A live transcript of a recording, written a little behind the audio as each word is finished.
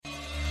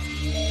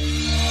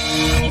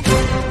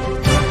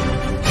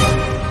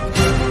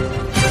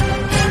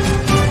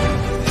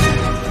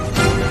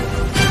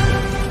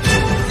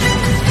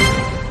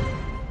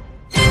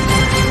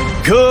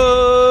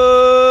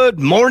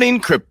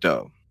morning,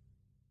 crypto.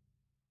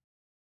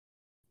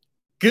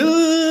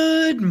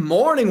 Good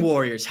morning,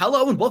 warriors.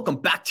 Hello, and welcome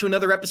back to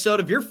another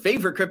episode of your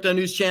favorite crypto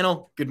news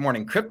channel, Good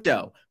Morning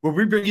Crypto, where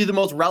we bring you the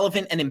most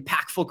relevant and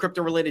impactful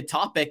crypto-related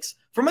topics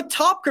from a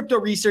top crypto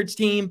research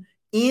team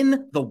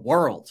in the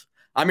world.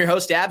 I'm your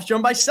host, Abs,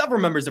 joined by several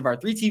members of our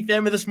 3T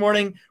family this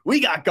morning. We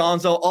got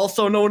Gonzo,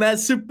 also known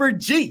as Super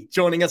G,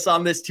 joining us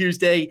on this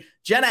Tuesday.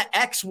 Jenna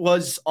X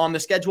was on the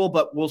schedule,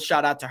 but we'll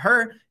shout out to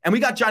her. And we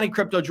got Johnny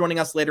Crypto joining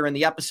us later in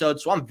the episode,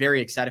 so I'm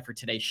very excited for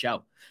today's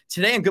show.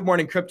 Today on Good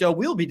Morning Crypto,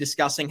 we'll be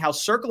discussing how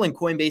Circle and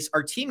Coinbase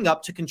are teaming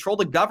up to control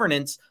the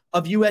governance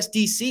of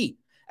USDC,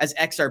 as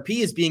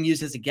XRP is being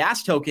used as a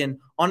gas token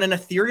on an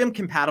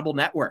Ethereum-compatible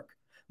network.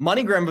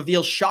 MoneyGram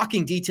reveals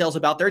shocking details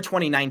about their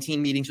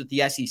 2019 meetings with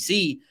the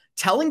SEC,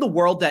 telling the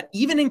world that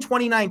even in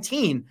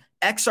 2019,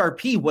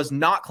 XRP was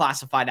not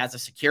classified as a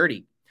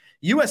security.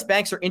 U.S.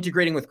 banks are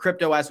integrating with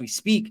crypto as we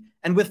speak,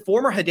 and with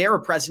former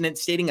Hedera president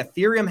stating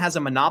Ethereum has a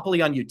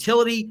monopoly on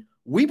utility,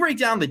 we break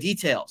down the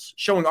details,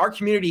 showing our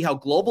community how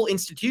global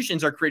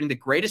institutions are creating the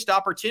greatest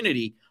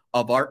opportunity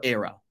of our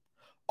era.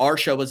 Our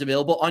show is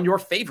available on your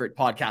favorite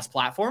podcast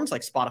platforms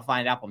like Spotify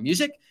and Apple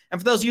Music.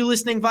 And for those of you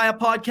listening via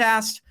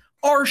podcast,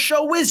 our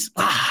show is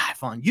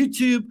live on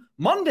YouTube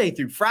Monday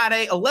through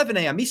Friday, 11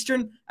 a.m.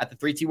 Eastern at the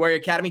 3T Warrior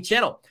Academy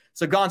channel.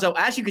 So Gonzo,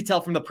 as you could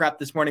tell from the prep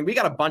this morning, we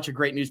got a bunch of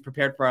great news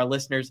prepared for our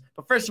listeners.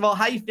 But first of all,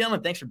 how you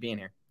feeling? Thanks for being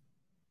here.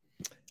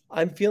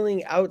 I'm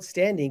feeling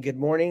outstanding. Good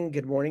morning.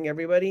 Good morning,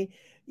 everybody.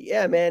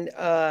 Yeah, man.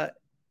 I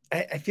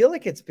feel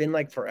like it's been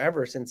like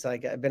forever since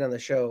I've been on the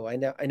show. I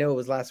know it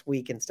was last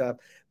week and stuff,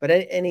 but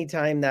any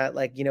time that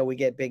we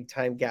get big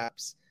time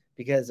gaps,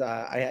 because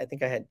I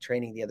think I had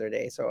training the other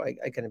day, so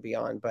I couldn't be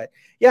on. But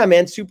yeah,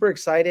 man, super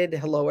excited.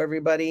 Hello,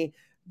 everybody.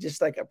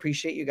 Just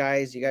appreciate you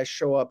guys. You guys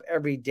show up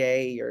every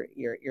day. You're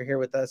here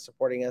with us,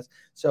 supporting us.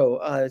 So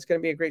it's going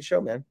to be a great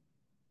show, man.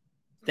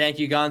 Thank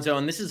you, Gonzo.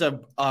 And this is a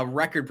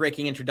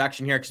record-breaking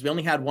introduction here because we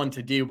only had one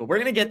to do, but we're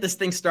going to get this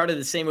thing started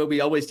the same way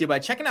we always do by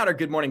checking out our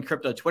Good Morning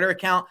Crypto Twitter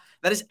account.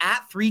 That is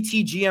at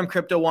 3TGM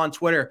Crypto on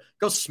Twitter.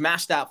 Go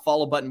smash that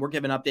follow button. We're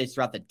giving updates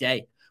throughout the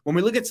day. When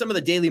we look at some of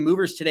the daily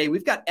movers today,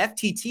 we've got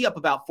FTT up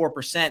about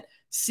 4%,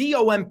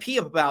 COMP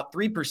up about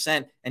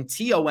 3%, and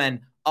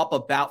TON up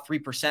about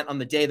 3% on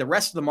the day. The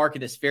rest of the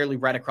market is fairly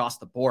right across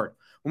the board.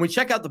 When we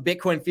check out the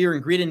Bitcoin Fear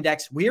and Greed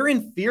Index, we're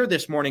in fear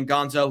this morning,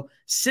 Gonzo,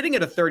 sitting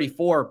at a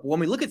 34. But when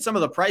we look at some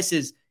of the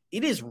prices,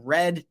 it is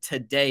red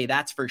today,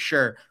 that's for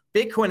sure.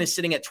 Bitcoin is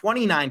sitting at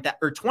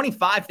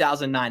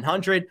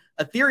 25,900.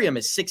 Ethereum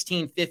is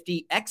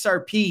 1650.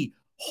 XRP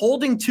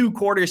holding 2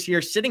 quarters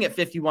here, sitting at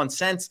 51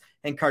 cents.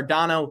 And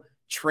Cardano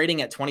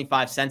trading at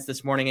 25 cents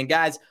this morning. And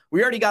guys,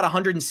 we already got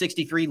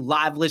 163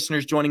 live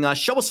listeners joining us.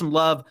 Show us some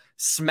love.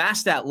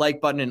 Smash that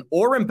like button. And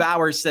Oren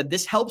Bowers said,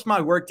 this helps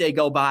my workday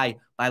go by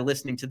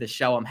listening to the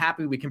show. I'm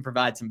happy we can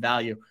provide some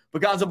value.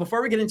 But Gonzo,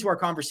 before we get into our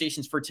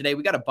conversations for today,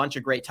 we got a bunch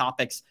of great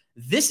topics.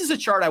 This is a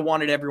chart I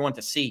wanted everyone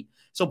to see.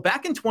 So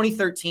back in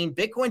 2013,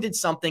 Bitcoin did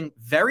something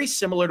very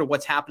similar to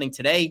what's happening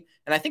today.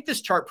 And I think this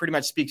chart pretty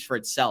much speaks for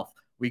itself.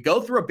 We go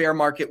through a bear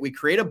market, we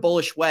create a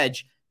bullish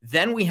wedge,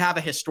 then we have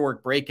a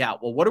historic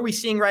breakout. Well, what are we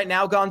seeing right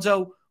now,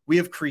 Gonzo? We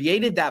have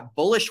created that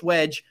bullish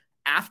wedge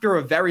after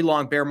a very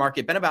long bear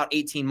market, been about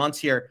 18 months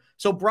here.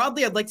 So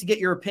broadly, I'd like to get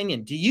your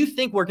opinion. Do you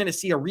think we're going to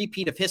see a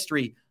repeat of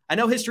history? I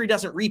know history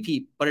doesn't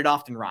repeat, but it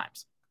often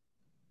rhymes.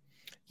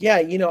 Yeah,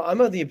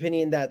 I'm of the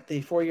opinion that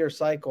the 4-year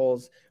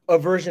cycles, a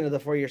version of the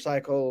 4-year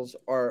cycles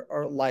are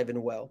alive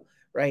and well,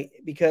 right?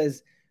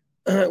 Because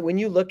when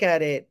you look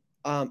at it,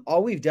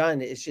 all we've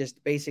done is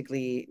just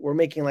basically we're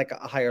making like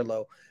a higher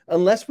low.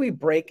 Unless we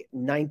break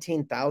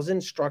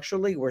 19,000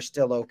 structurally, we're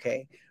still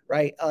okay,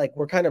 right? Like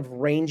we're kind of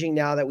ranging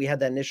now that we had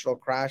that initial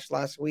crash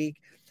last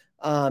week,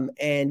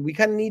 and we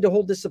kind of need to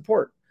hold this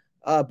support.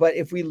 But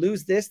if we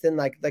lose this, then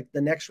like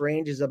the next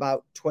range is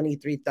about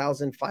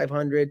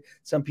 23,500.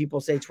 Some people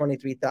say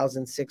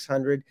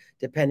 23,600,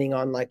 depending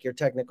on like your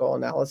technical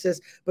analysis.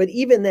 But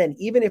even then,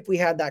 even if we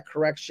had that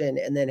correction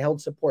and then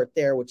held support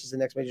there, which is the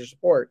next major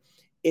support,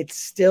 it's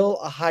still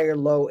a higher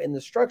low in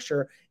the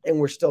structure, and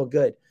we're still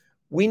good.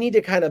 We need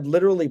to kind of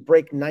literally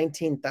break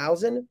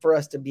 19,000 for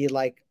us to be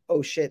like,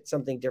 oh shit,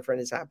 something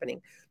different is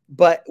happening.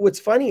 But what's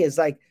funny is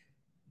like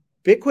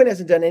Bitcoin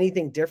hasn't done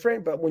anything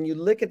different, but when you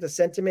look at the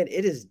sentiment,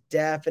 it is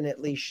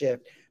definitely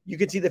shift. You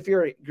can see the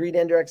fear greed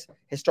index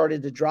has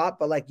started to drop,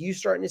 but like you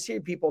starting to see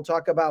people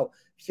talk about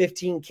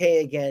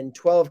 15K again,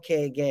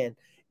 12K again.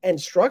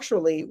 And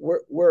structurally,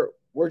 we're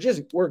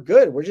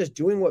good. We're just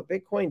doing what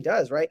Bitcoin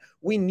does, right?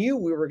 We knew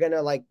we were going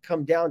to like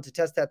come down to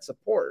test that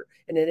support,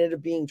 and it ended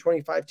up being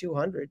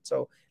 25,200.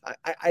 So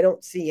I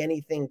don't see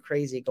anything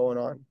crazy going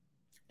on.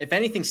 If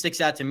anything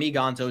sticks out to me,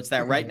 Gonzo, it's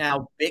that right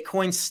now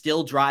Bitcoin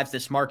still drives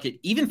this market.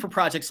 Even for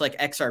projects like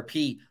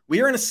XRP,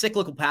 we are in a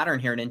cyclical pattern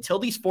here. And until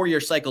these 4-year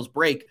cycles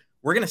break,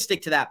 we're going to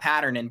stick to that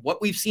pattern. And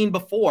what we've seen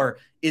before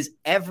is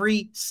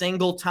every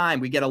single time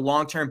we get a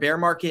long-term bear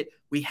market,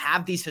 we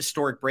have these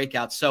historic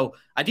breakouts. So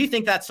I do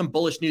think that's some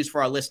bullish news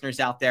for our listeners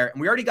out there.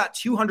 And we already got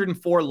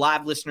 204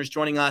 live listeners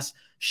joining us.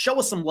 show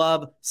us some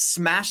love,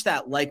 smash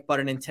that like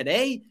button. And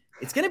today,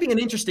 it's going to be an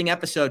interesting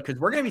episode because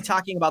we're going to be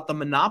talking about the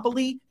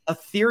monopoly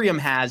Ethereum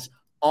has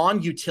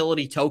on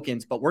utility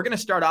tokens. But we're going to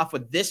start off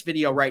with this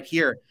video right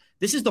here.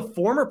 This is the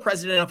former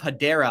president of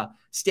Hedera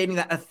stating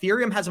that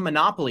Ethereum has a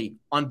monopoly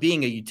on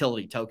being a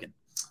utility token.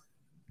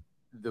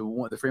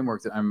 The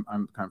framework that I'm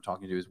kind of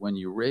talking to is when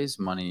you raise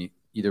money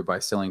either by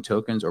selling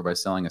tokens or by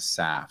selling a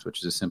SAFT, which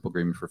is a simple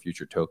agreement for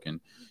future token,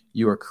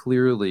 you are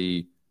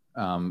clearly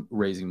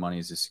raising money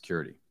as a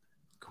security.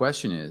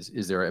 Question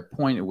is there a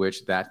point at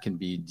which that can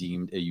be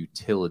deemed a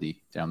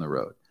utility down the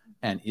road?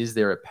 And is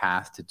there a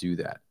path to do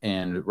that?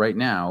 And right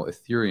now,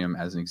 Ethereum,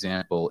 as an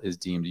example, is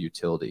deemed a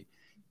utility.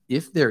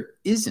 If there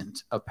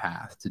isn't a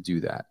path to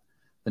do that,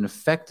 then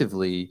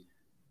effectively,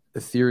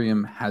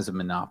 Ethereum has a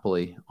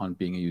monopoly on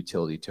being a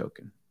utility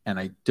token. And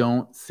I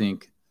don't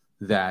think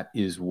that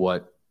is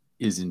what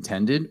is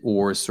intended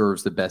or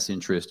serves the best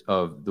interest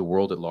of the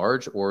world at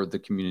large or the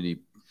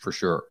community for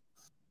sure.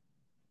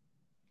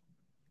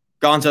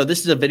 Gonzo, this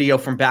is a video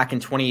from back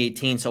in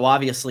 2018, so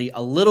obviously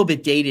a little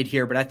bit dated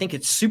here, but I think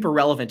it's super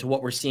relevant to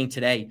what we're seeing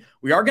today.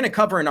 We are going to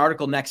cover an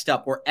article next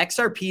up where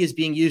XRP is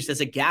being used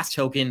as a gas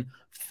token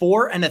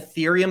for an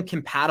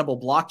Ethereum-compatible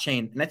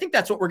blockchain, and I think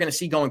that's what we're going to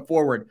see going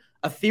forward.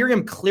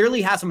 Ethereum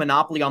clearly has a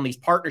monopoly on these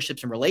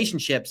partnerships and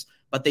relationships,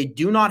 but they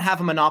do not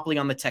have a monopoly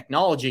on the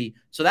technology,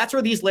 so that's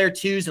where these Layer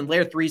 2s and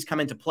Layer 3s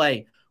come into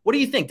play. What do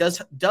you think? Does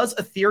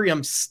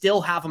Ethereum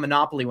still have a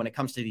monopoly when it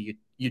comes to the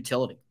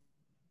utility?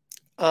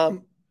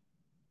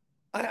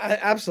 I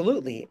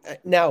absolutely.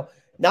 Now,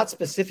 not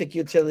specific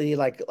utility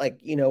like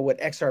what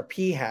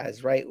XRP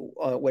has, right?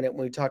 When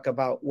we talk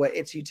about what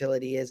its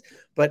utility is,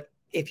 but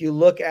if you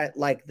look at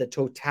like the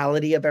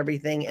totality of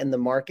everything and the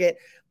market,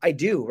 I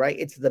do, right?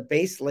 It's the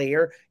base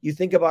layer. You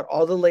think about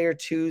all the Layer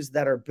 2s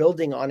that are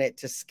building on it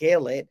to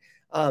scale it.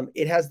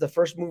 It has the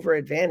first mover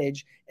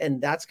advantage,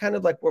 and that's kind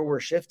of like where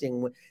we're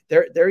shifting.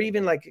 They're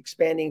even like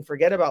expanding.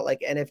 Forget about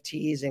like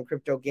NFTs and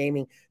crypto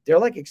gaming. They're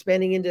like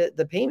expanding into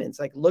the payments.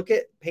 Like look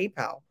at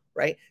PayPal.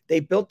 Right?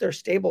 They built their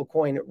stable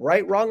coin,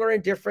 right, wrong, or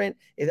indifferent.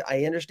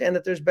 I understand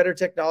that there's better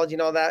technology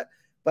and all that,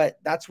 but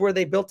that's where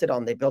they built it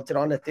on. They built it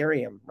on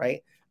Ethereum,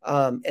 right?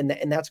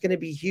 And that's going to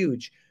be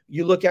huge.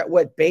 You look at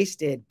what Base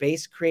did,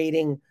 Base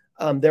creating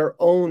their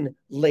own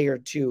Layer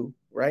 2,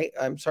 right?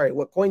 I'm sorry,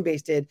 what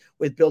Coinbase did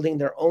with building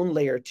their own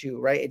Layer 2,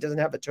 right? It doesn't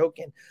have a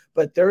token,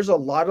 but there's a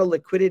lot of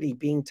liquidity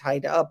being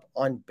tied up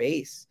on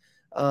Base.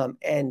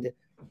 And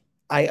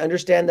I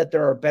understand that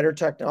there are better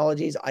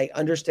technologies. I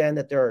understand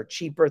that there are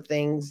cheaper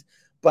things,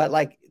 but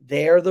like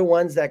they're the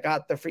ones that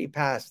got the free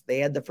pass. They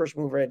had the first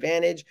mover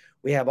advantage.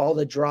 We have all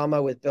the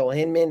drama with Bill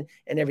Hinman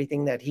and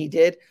everything that he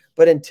did.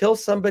 But until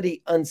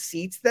somebody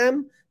unseats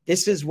them,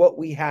 this is what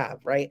we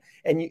have, right?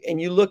 And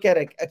you look at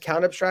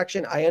account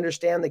abstraction. I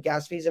understand the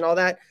gas fees and all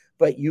that,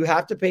 but you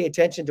have to pay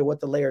attention to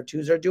what the Layer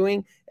 2s are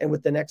doing and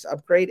with the next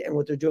upgrade and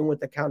what they're doing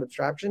with account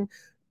abstraction.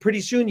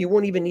 Pretty soon you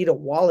won't even need a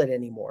wallet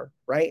anymore,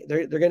 right?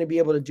 They're going to be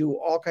able to do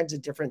all kinds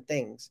of different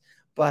things.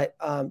 But,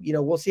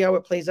 we'll see how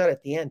it plays out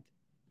at the end.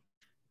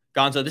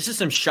 Gonzo, this is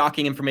some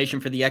shocking information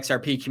for the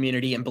XRP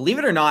community. And believe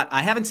it or not,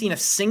 I haven't seen a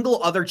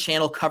single other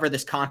channel cover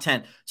this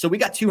content. So we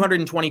got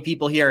 220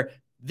 people here.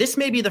 This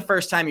may be the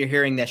first time you're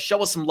hearing this.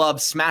 Show us some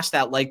love. Smash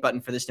that like button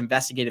for this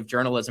investigative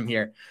journalism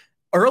here.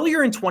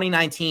 Earlier in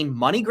 2019,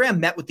 MoneyGram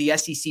met with the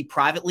SEC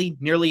privately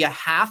nearly a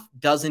half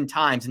dozen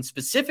times. And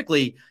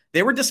specifically,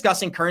 they were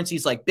discussing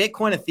currencies like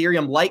Bitcoin,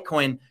 Ethereum,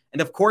 Litecoin,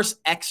 and of course,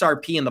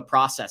 XRP in the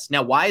process.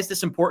 Now, why is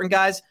this important,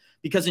 guys?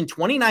 Because in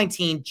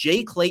 2019,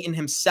 Jay Clayton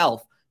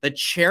himself, the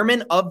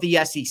chairman of the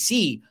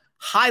SEC,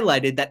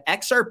 highlighted that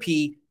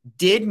XRP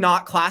did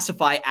not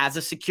classify as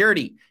a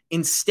security.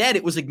 Instead,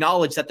 it was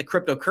acknowledged that the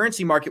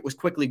cryptocurrency market was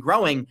quickly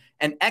growing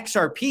and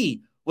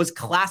XRP was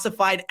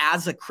classified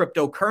as a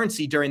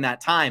cryptocurrency during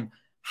that time.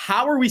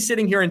 How are we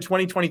sitting here in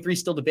 2023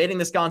 still debating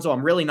this, Gonzo?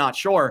 I'm really not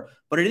sure,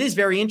 but it is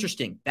very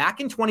interesting. Back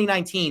in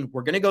 2019,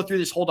 we're going to go through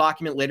this whole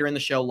document later in the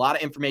show. A lot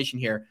of information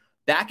here.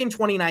 Back in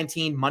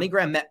 2019,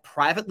 MoneyGram met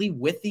privately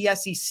with the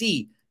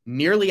SEC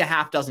nearly a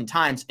half dozen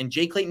times, and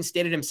Jay Clayton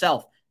stated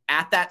himself,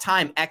 at that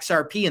time,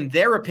 XRP, in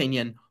their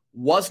opinion,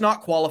 was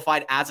not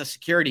qualified as a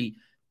security.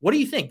 What do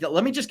you think?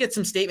 Let me just get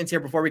some statements here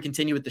before we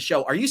continue with the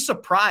show. Are you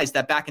surprised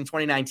that back in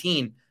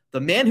 2019,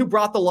 the man who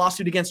brought the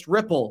lawsuit against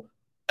Ripple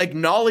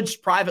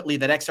acknowledged privately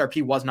that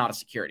XRP was not a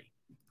security?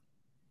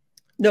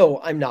 No,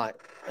 I'm not.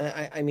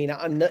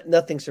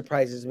 Nothing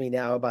surprises me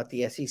now about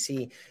the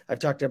SEC. I've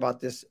talked about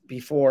this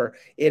before.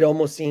 It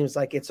almost seems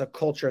like it's a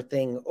culture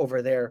thing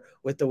over there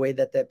with the way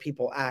that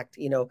people act.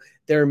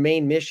 Their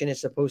main mission is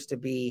supposed to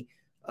be,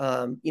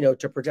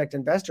 to protect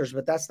investors,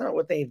 but that's not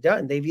what they've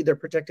done. They've either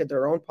protected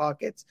their own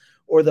pockets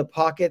or the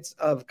pockets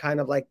of kind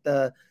of like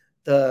the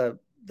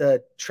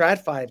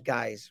TradFi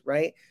guys,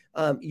 right?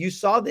 You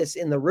saw this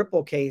in the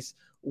Ripple case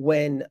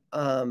when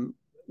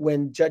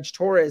Judge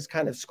Torres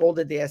kind of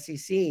scolded the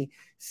SEC,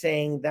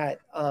 saying that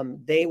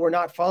they were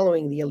not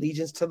following the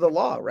allegiance to the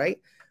law, right?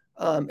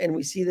 And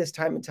we see this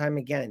time and time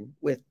again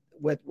with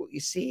what you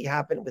see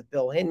happen with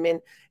Bill Hinman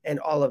and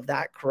all of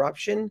that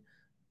corruption.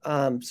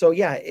 So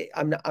yeah,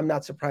 I'm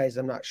not surprised.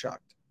 I'm not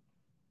shocked.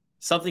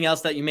 Something else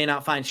that you may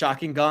not find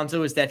shocking,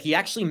 Gonzo, is that he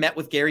actually met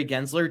with Gary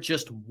Gensler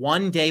just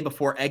one day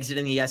before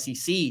exiting the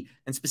SEC.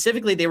 And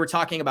specifically, they were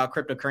talking about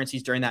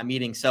cryptocurrencies during that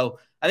meeting. So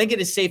I think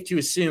it is safe to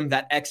assume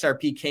that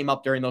XRP came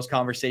up during those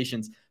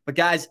conversations. But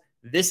guys,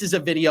 this is a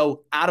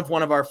video out of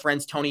one of our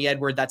friends, Tony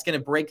Edward, that's going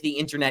to break the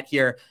internet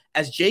here,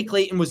 as Jay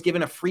Clayton was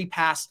given a free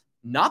pass,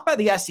 not by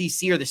the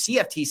SEC or the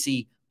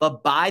CFTC,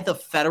 but by the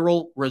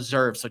Federal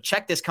Reserve. So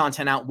check this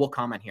content out. We'll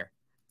comment here.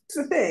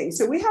 The thing.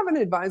 So we have an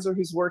advisor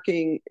who's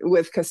working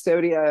with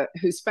Custodia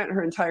who spent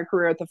her entire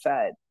career at the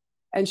Fed.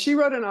 And she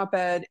wrote an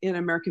op-ed in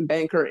American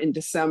Banker in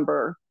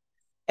December.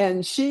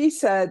 And she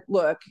said,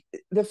 look,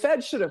 the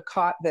Fed should have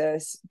caught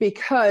this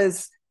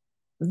because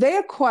they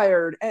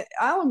acquired,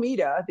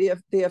 Alameda,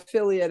 the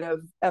affiliate of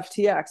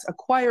FTX,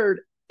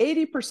 acquired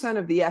 80%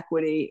 of the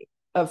equity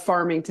of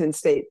Farmington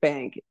State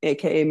Bank,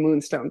 aka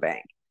Moonstone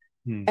Bank.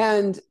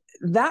 And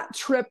that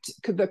tripped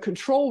the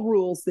control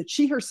rules that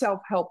she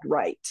herself helped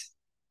write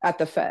at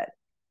the Fed.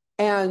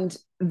 And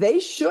they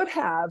should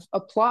have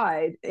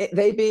applied,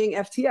 they being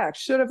FTX,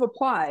 should have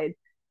applied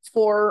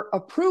for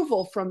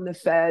approval from the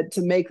Fed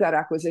to make that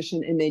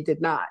acquisition, and they did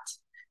not.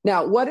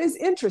 Now, what is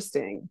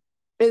interesting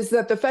is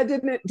that the Fed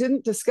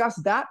didn't discuss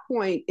that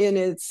point in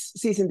its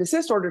cease and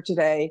desist order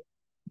today.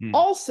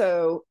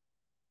 Also,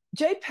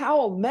 Jay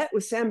Powell met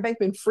with Sam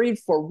Bankman-Fried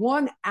for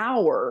 1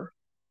 hour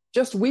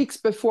just weeks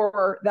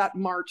before that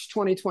March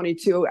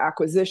 2022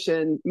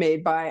 acquisition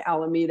made by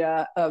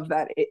Alameda of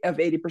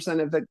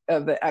 80%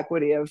 of the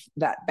equity of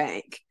that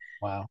bank.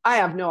 Wow. I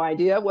have no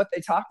idea what they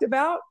talked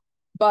about,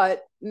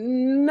 but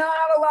not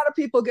a lot of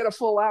people get a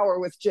full hour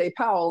with Jay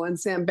Powell, and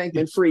Sam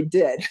Bankman-Fried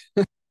did.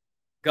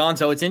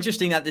 Gonzo, it's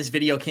interesting that this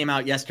video came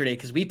out yesterday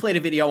because we played a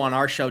video on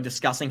our show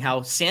discussing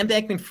how Sam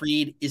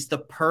Bankman-Fried is the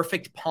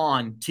perfect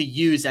pawn to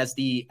use as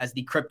the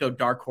crypto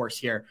dark horse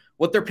here.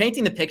 What they're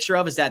painting the picture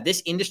of is that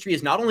this industry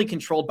is not only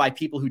controlled by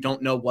people who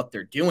don't know what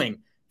they're doing,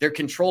 they're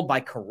controlled by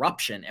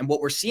corruption. And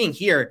what we're seeing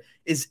here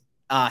is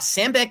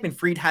Sam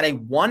Bankman-Fried had a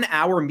 1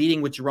 hour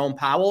meeting with Jerome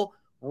Powell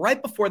right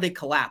before they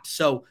collapsed.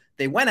 So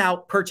they went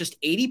out, purchased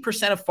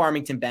 80% of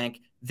Farmington Bank,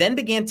 then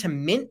began to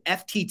mint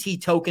FTT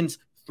tokens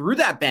through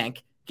that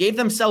bank, gave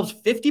themselves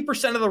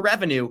 50% of the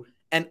revenue,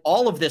 and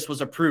all of this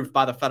was approved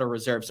by the Federal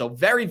Reserve. So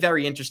very,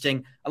 very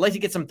interesting. I'd like to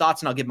get some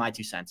thoughts, and I'll give my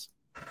 2 cents.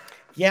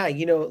 Yeah,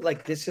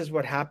 like this is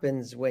what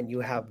happens when you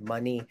have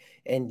money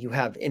and you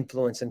have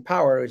influence and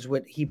power, is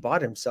what he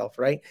bought himself,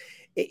 right?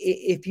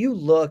 If you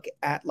look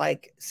at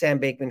like Sam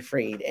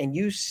Bankman-Fried and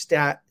you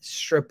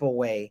strip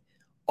away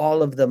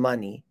all of the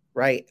money,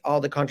 right,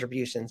 all the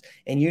contributions,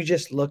 and you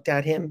just looked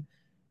at him,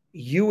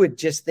 you would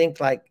just think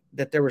like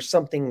that there was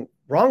something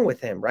wrong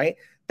with him, right?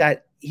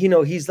 That,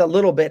 he's a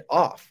little bit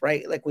off,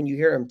 right? Like when you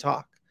hear him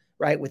talk,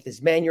 right, with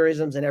his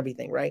mannerisms and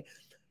everything, right?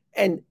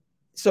 And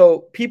so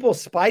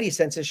people's spidey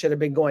senses should have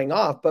been going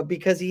off, but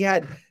because he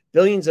had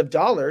billions of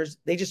dollars,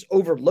 they just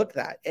overlooked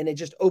that. And it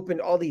just opened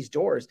all these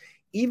doors,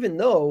 even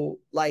though,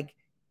 like,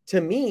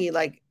 to me,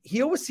 like,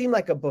 he always seemed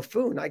like a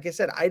buffoon. Like I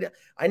said,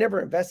 I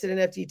never invested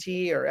in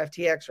FTT or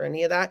FTX or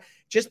any of that,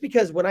 just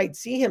because when I'd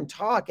see him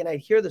talk and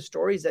I'd hear the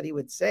stories that he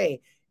would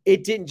say, I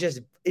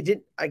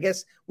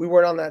guess we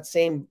weren't on that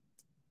same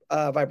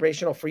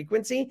vibrational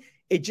frequency.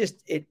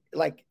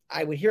 Like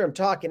I would hear him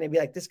talk and I'd be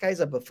like, this guy's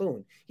a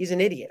buffoon. He's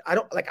an idiot. I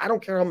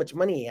don't care how much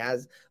money he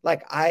has.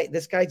 Like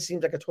this guy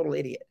seems like a total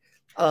idiot.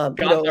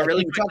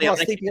 Really talk about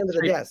sleeping under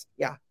the desk.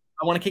 Yeah.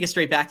 I want to kick it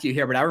straight back to you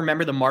here, but I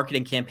remember the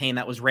marketing campaign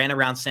that was ran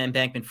around Sam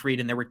Bankman-Fried,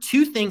 and there were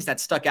 2 things that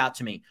stuck out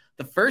to me.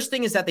 The first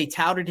thing is that they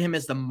touted him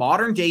as the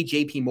modern day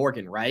JP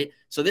Morgan, right?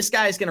 So this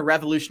guy is going to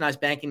revolutionize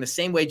banking the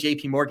same way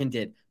JP Morgan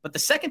did. But the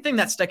second thing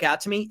that stuck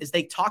out to me is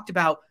they talked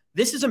about,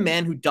 this is a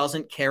man who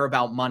doesn't care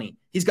about money.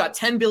 He's got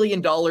 $10 billion,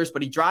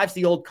 but he drives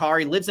the old car.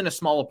 He lives in a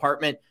small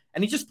apartment,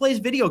 and he just plays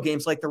video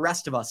games like the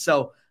rest of us.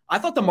 So I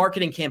thought the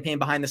marketing campaign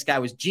behind this guy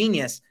was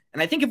genius.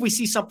 And I think if we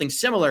see something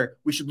similar,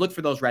 we should look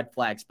for those red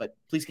flags. But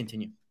please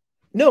continue.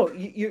 No,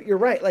 you're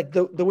right. Like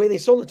the way they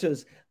sold it to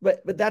us,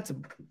 but that's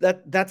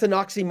an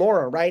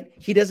oxymoron, right?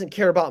 He doesn't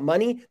care about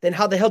money. Then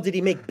how the hell did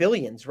he make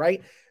billions,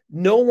 right?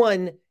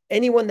 Anyone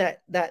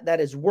that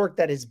has worked,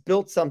 that has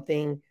built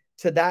something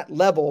to that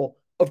level,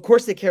 of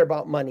course they care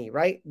about money,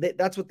 right?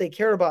 That's what they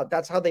care about.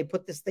 That's how they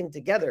put this thing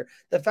together.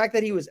 The fact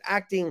that he was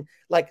acting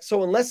like,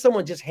 so unless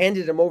someone just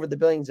handed him over the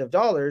billions of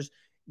dollars,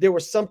 there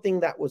was something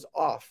that was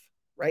off,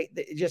 right?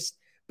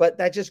 But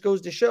that just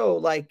goes to show,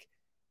 like,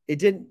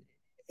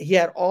 he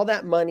had all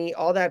that money,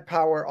 all that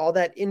power, all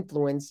that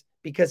influence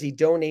because he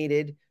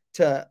donated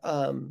to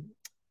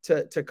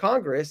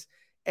Congress,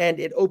 and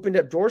it opened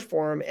up doors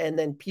for him. And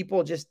then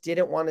people just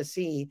didn't want to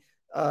see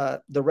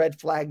the red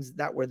flags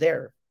that were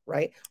there,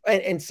 right?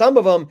 And some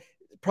of them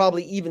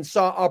probably even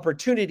saw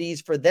opportunities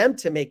for them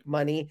to make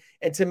money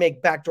and to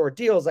make backdoor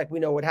deals. Like we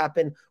know what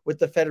happened with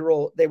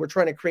they were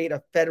trying to create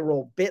a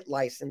federal bit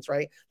license,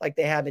 right? Like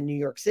they have in New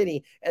York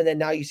City. And then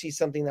now you see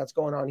something that's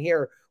going on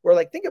here where,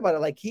 like, think about it.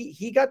 Like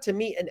he got to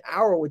meet an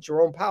hour with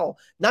Jerome Powell.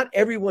 Not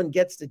everyone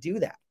gets to do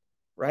that.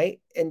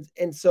 Right.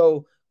 And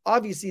so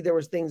obviously there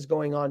was things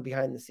going on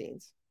behind the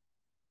scenes.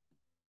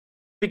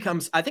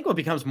 I think what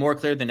becomes more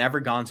clear than ever,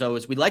 Gonzo,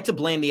 is we like to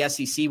blame the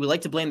SEC. We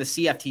like to blame the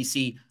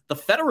CFTC. The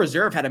Federal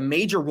Reserve had a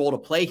major role to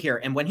play here.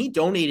 And when he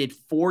donated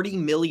 $40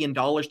 million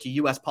to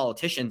U.S.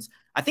 politicians,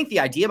 I think the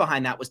idea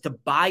behind that was to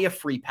buy a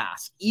free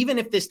pass. Even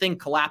if this thing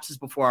collapses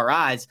before our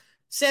eyes,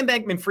 Sam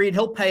Bankman-Fried,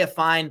 he'll pay a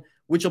fine,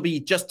 which will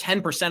be just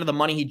 10% of the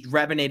money he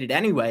revenated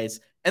anyways,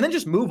 and then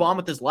just move on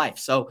with his life.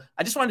 So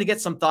I just wanted to get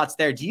some thoughts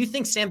there. Do you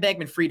think Sam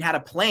Bankman-Fried had a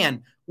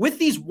plan with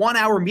these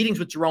 1-hour meetings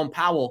with Jerome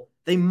Powell?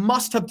 They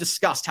must have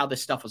discussed how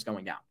this stuff was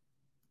going down.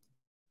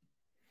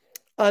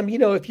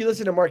 If you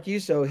listen to Mark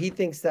Yusso, he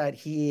thinks that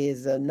he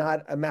is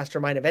not a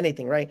mastermind of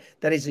anything, right?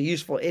 That he's a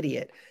useful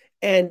idiot.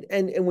 And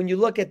when you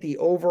look at the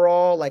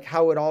overall, like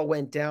how it all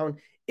went down,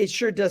 it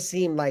sure does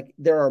seem like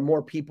there are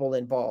more people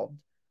involved,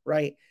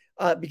 right?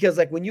 Because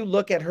like when you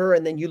look at her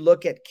and then you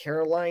look at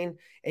Caroline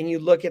and you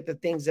look at the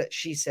things that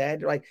she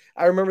said, like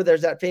I remember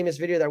there's that famous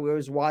video that we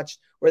always watched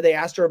where they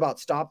asked her about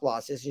stop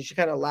losses and she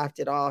kind of laughed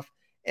it off.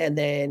 And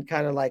then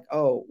kind of like,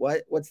 oh,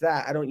 what's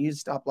that? I don't use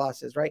stop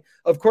losses, right?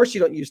 Of course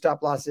you don't use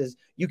stop losses.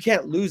 You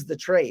can't lose the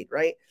trade,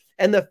 right?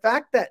 And the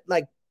fact that,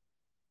 like,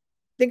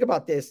 think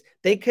about this.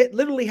 They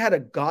literally had a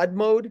God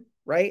mode,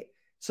 right?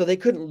 So they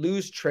couldn't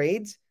lose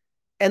trades.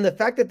 And the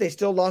fact that they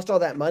still lost all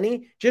that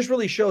money just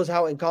really shows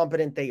how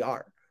incompetent they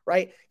are,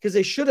 right? Because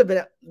they should have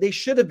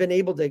been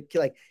able to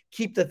like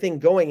keep the thing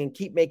going and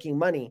keep making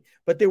money,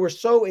 but they were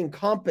so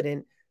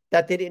incompetent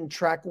that they didn't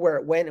track where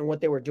it went and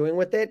what they were doing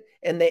with it.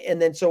 And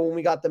then so when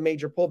we got the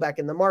major pullback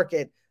in the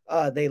market,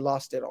 they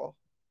lost it all.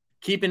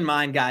 Keep in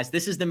mind, guys,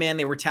 this is the man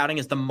they were touting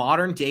as the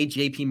modern day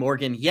JP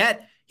Morgan,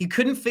 yet he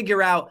couldn't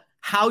figure out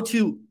how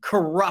to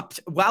corrupt,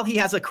 while he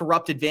has a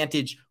corrupt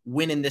advantage,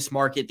 win in this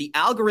market. The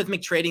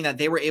algorithmic trading that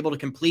they were able to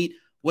complete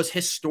was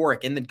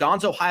historic. And the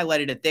Gonzo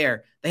highlighted it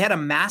there. They had a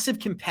massive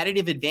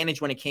competitive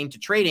advantage when it came to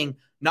trading,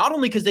 not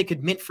only because they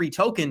could mint free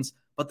tokens,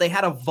 but they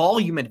had a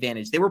volume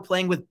advantage. They were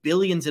playing with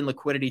billions in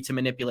liquidity to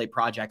manipulate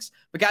projects.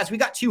 But guys, we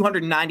got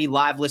 290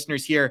 live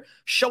listeners here.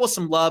 Show us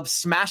some love,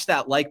 smash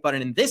that like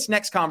button. And this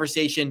next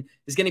conversation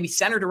is going to be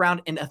centered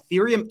around an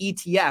Ethereum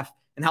ETF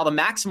and how the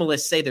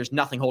maximalists say there's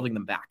nothing holding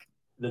them back.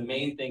 The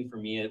main thing for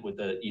me with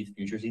the ETH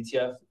futures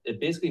ETF,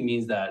 it basically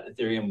means that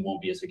Ethereum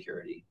won't be a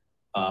security.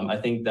 I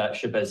think that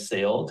ship has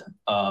sailed,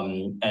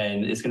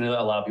 and it's going to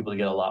allow people to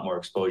get a lot more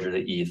exposure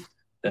to ETH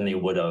than they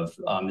would have,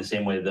 the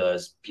same way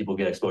the people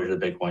get exposure to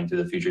Bitcoin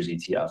through the futures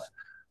ETF.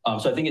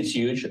 So I think it's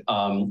huge.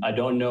 I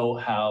don't know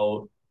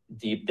how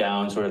deep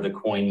down sort of the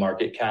coin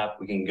market cap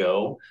we can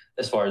go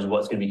as far as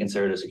what's going to be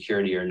considered a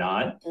security or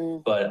not.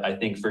 But I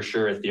think for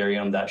sure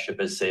Ethereum, that ship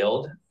has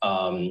sailed,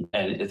 and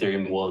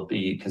Ethereum will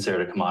be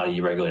considered a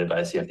commodity regulated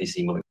by the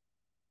CFTC moving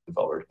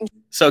forward.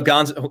 So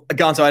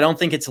Gonzo, I don't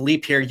think it's a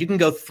leap here. You can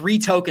go 3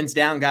 tokens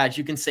down, guys.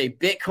 You can say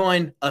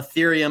Bitcoin,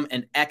 Ethereum,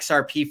 and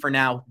XRP for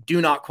now do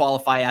not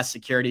qualify as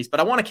securities. But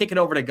I want to kick it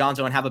over to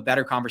Gonzo and have a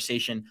better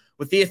conversation.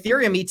 With the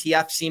Ethereum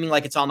ETF seeming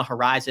like it's on the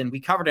horizon,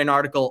 we covered an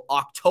article.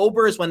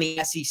 October is when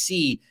the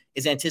SEC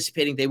is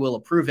anticipating they will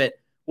approve it.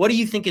 What do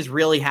you think is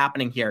really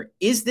happening here?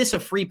 Is this a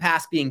free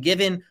pass being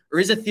given, or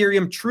is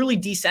Ethereum truly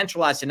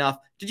decentralized enough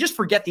to just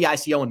forget the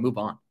ICO and move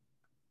on?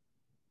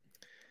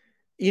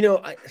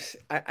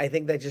 I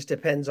think that just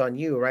depends on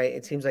you, right?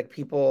 It seems like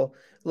people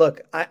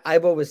look,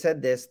 I've always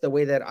said this, the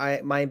way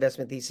that my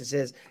investment thesis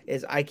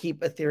is I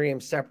keep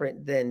Ethereum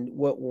separate than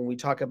when we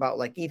talk about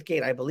like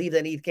ETHgate. I believe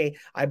that ETHgate,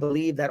 I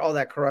believe that all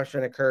that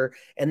corruption occur.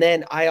 And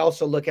then I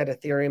also look at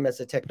Ethereum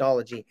as a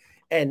technology.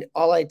 And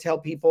all I tell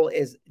people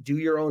is do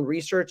your own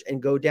research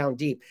and go down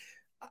deep.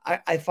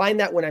 I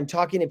find that when I'm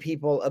talking to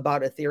people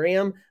about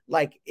Ethereum,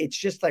 like it's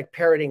just like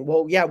parroting.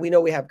 Well, yeah, we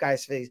know we have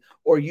gas fees,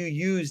 or you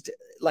used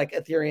like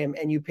Ethereum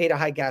and you paid a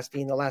high gas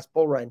fee in the last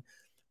bull run.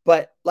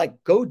 But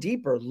like go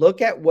deeper,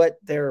 look at what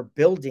they're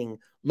building,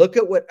 look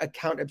at what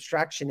account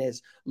abstraction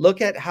is,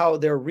 look at how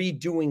they're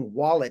redoing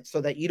wallets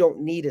so that you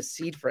don't need a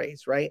seed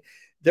phrase, right?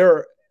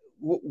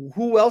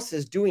 Who else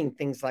is doing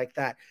things like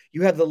that?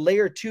 You have the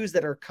layer 2s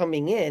that are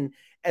coming in,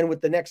 and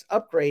with the next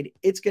upgrade,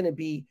 it's going to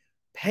be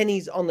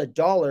pennies on the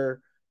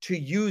dollar to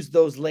use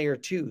those layer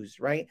 2s,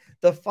 right?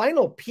 The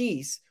final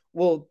piece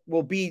will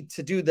be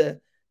to do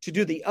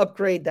the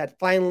upgrade that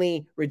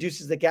finally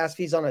reduces the gas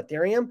fees on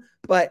Ethereum,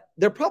 but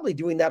they're probably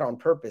doing that on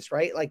purpose,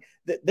 right? Like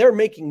they're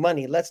making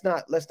money. Let's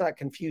not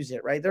confuse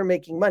it, right? They're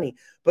making money,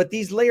 but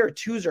these layer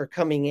 2s are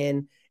coming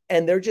in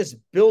and they're just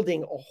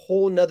building a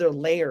whole nother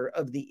layer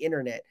of the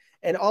internet.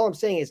 And all I'm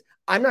saying is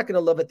I'm not going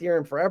to love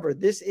Ethereum forever.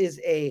 This is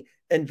a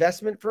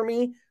investment for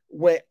me.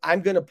 When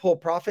I'm going to pull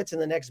profits in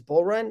the next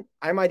bull run,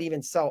 I might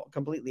even sell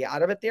completely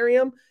out of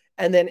Ethereum.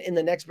 And then in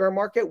the next bear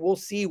market, we'll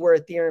see where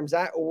Ethereum's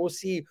at, or we'll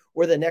see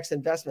where the next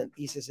investment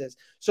thesis is.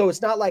 So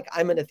it's not like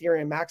I'm an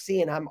Ethereum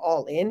maxi and I'm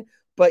all in,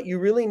 but you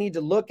really need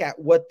to look at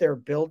what they're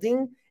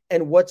building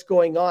and what's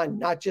going on,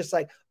 not just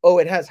like, oh,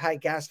 it has high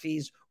gas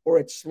fees or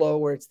it's slow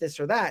or it's this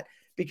or that.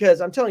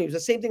 Because I'm telling you, it's the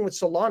same thing with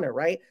Solana,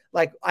 right?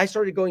 Like I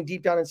started going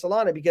deep down in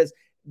Solana because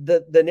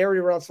the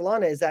narrative around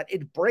Solana is that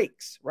it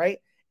breaks, right?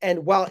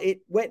 And while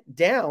it went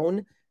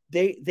down,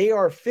 they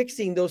are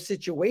fixing those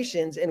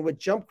situations. And with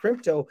Jump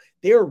Crypto,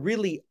 they are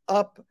really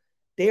up.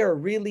 They are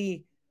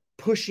really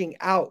pushing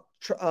out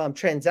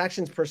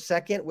transactions per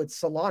second with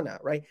Solana,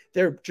 right?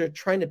 They're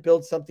trying to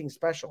build something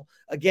special.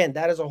 Again,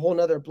 that is a whole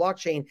nother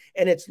blockchain,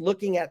 and it's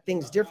looking at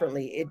things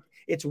differently.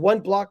 It's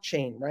one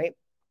blockchain, right?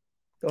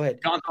 Go ahead.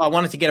 I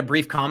wanted to get a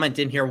brief comment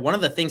in here. One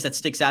of the things that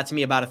sticks out to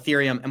me about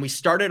Ethereum, and we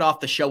started off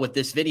the show with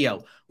this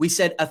video, we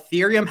said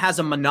Ethereum has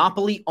a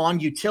monopoly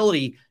on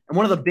utility. And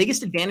one of the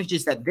biggest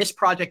advantages that this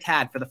project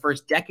had for the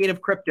first decade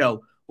of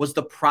crypto was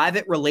the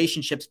private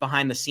relationships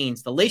behind the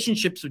scenes. The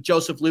relationships with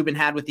Joseph Lubin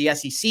had with the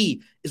SEC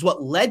is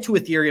what led to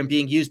Ethereum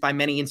being used by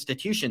many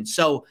institutions.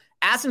 So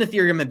as an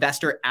Ethereum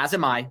investor, as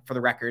am I, for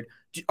the record,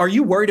 are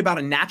you worried about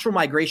a natural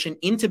migration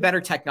into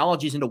better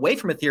technologies and away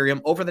from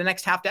Ethereum over the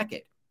next half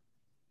decade?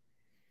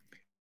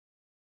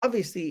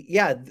 Obviously,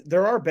 yeah,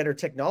 there are better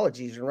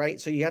technologies,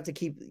 right? So you have to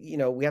keep,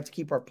 we have to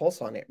keep our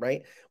pulse on it,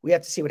 right? We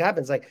have to see what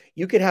happens. Like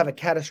you could have a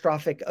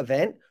catastrophic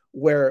event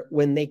where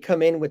when they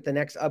come in with the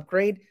next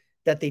upgrade,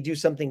 that they do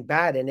something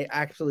bad and it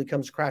actually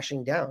comes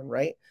crashing down,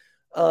 right?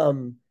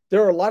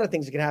 There are a lot of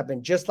things that can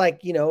happen. Just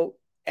like,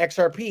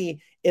 XRP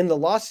in the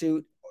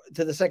lawsuit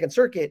to the Second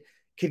Circuit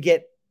could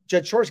get,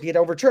 Judge Shor's could get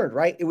overturned,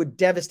 right? It would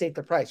devastate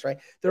the price, right?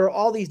 There are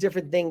all these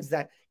different things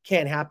that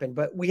can happen,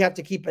 but we have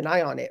to keep an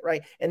eye on it,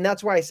 right? And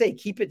that's why I say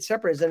keep it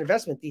separate as an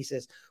investment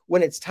thesis.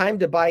 When it's time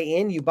to buy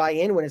in, you buy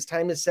in. When it's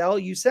time to sell,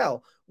 you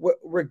sell.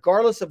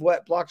 Regardless of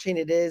what blockchain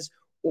it is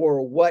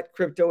or what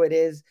crypto it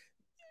is,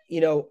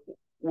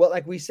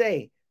 like we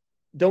say,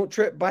 don't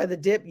trip by the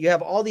dip. You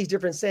have all these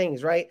different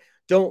sayings, right?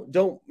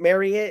 Don't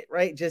marry it,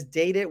 right? Just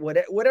date it,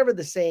 whatever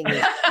the saying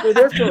is. They're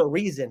there for a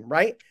reason,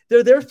 right?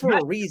 They're there for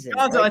a reason.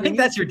 Gonzo, right? I think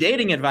that's your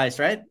dating advice,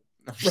 right?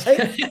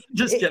 Right?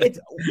 Just kidding.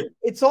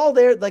 It's all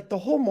there. Like the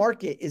whole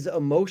market is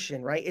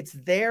emotion, right? It's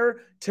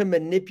there to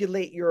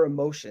manipulate your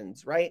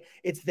emotions, right?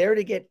 It's there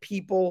to get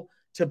people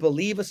to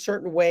believe a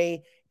certain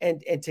way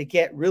and to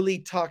get really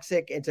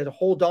toxic and to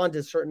hold on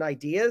to certain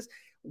ideas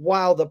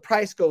while the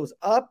price goes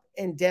up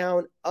and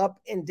down,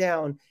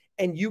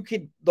 and you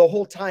could the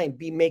whole time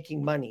be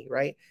making money,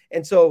 right?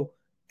 And so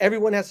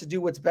everyone has to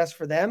do what's best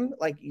for them.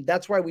 Like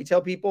that's why we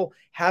tell people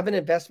have an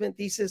investment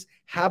thesis,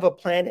 have a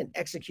plan, and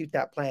execute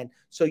that plan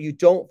so you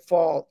don't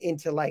fall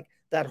into like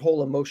that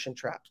whole emotion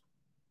trap.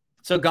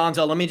 So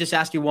Gonzo, let me just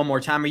ask you one more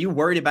time. Are you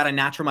worried about a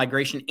natural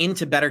migration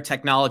into better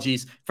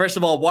technologies? First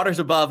of all, Waters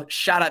Above,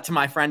 shout out to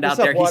my friend out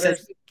there. He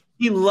says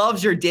he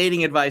loves your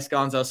dating advice,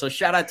 Gonzo. So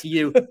shout out to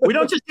you. We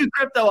don't just do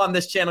crypto on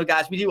this channel,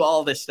 guys. We do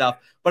all this stuff.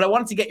 But I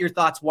wanted to get your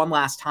thoughts one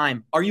last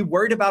time. Are you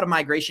worried about a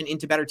migration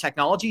into better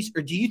technologies,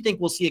 or do you think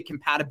we'll see a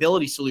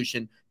compatibility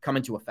solution come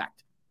into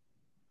effect?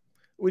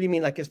 What do you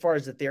mean, like as far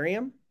as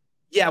Ethereum?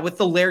 Yeah, with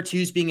the layer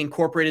 2s being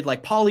incorporated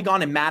like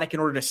Polygon and Matic in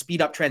order to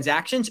speed up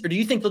transactions, or do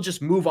you think they'll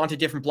just move on to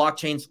different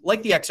blockchains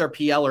like the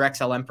XRPL or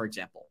XLM, for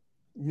example?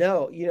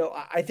 No,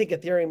 I think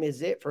Ethereum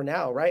is it for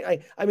now,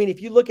 right? I mean, if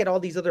you look at all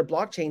these other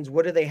blockchains,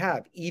 what do they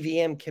have?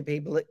 EVM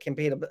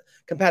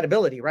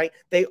compatibility, right?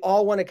 They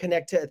all want to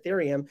connect to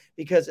Ethereum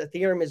because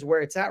Ethereum is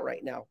where it's at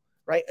right now,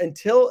 right?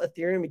 Until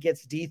Ethereum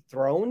gets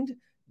dethroned,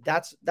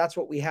 that's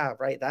what we have,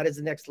 right? That is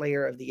the next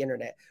layer of the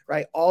internet,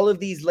 right? All of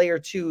these layer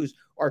 2s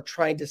are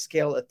trying to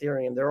scale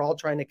Ethereum. They're all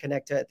trying to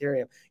connect to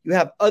Ethereum. You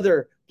have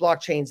other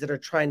blockchains that are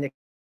trying to.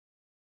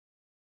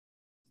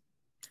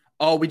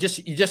 Oh, you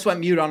just went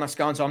mute on us,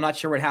 Gonzo. I'm not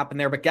sure what happened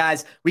there. But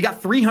guys, we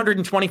got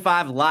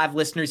 325 live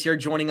listeners here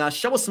joining us.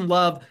 Show us some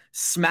love.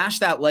 Smash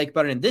that like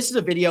button. And this is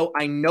a video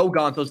I know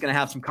Gonzo's going to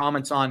have some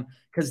comments on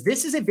because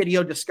this is a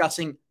video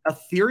discussing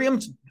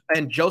Ethereum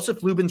and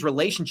Joseph Lubin's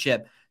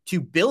relationship to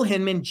Bill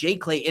Hinman, Jay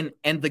Clayton,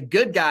 and the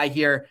good guy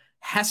here,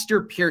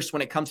 Hester Pierce,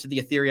 when it comes to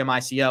the Ethereum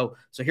ICO.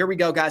 So here we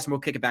go, guys, and we'll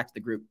kick it back to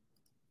the group.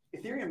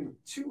 Ethereum,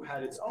 too,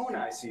 had its own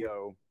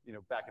ICO,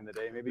 back in the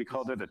day. Maybe we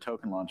called it a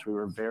token launch. We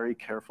were very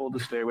careful to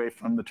stay away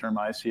from the term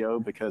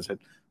ICO because it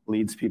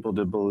leads people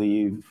to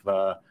believe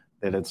that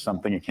it's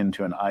something akin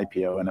to an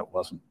IPO, and it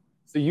wasn't.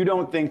 So you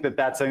don't think that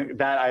that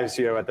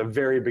ICO at the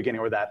very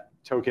beginning, or that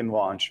token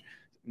launch,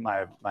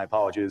 my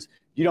apologies,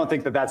 you don't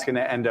think that that's going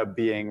to end up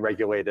being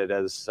regulated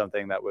as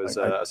something that was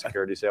a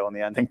security sale in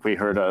the end? I think we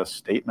heard a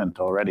statement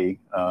already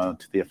to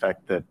the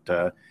effect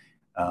that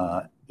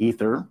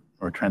Ether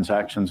or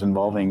transactions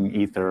involving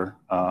Ether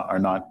are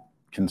not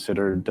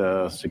considered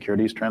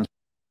securities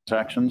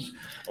transactions.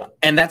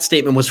 And that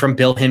statement was from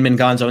Bill Hinman,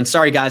 Gonzo. And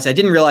sorry, guys, I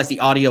didn't realize the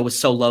audio was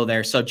so low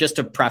there. So just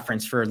a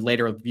preference for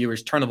later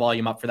viewers, turn the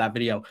volume up for that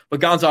video. But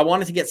Gonzo, I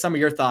wanted to get some of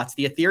your thoughts.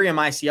 The Ethereum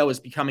ICO is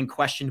becoming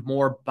questioned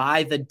more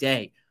by the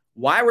day.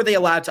 Why were they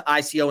allowed to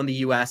ICO in the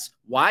US?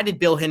 Why did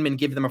Bill Hinman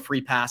give them a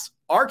free pass?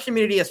 Our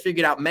community has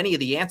figured out many of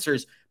the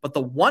answers, but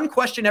the one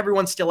question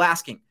everyone's still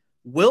asking,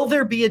 will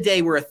there be a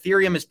day where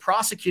Ethereum is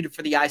prosecuted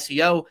for the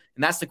ICO?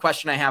 And that's the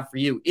question I have for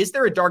you. Is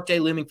there a dark day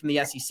looming from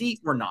the SEC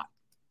or not?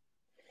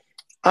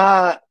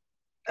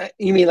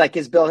 You mean like,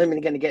 is Bill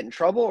Hinman going to get in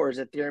trouble, or is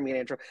Ethereum going to get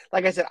in trouble?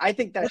 Like I said, I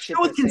think that shit.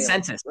 With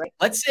consensus, right?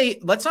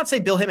 Let's not say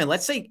Bill Hinman.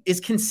 Let's say,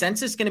 is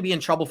consensus going to be in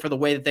trouble for the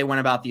way that they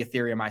went about the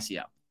Ethereum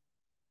ICO?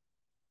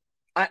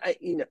 I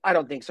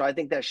don't think so. I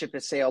think that ship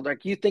has sailed.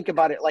 Like, you think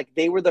about it, like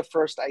they were the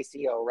first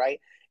ICO, right?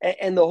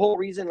 And the whole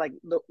reason, like,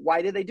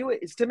 why did they do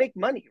it? Is to make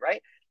money,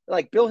 right?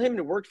 Like, Bill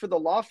Hinman worked for the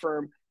law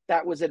firm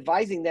that was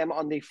advising them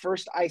on the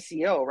first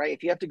ICO, right?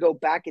 If you have to go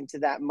back into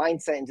that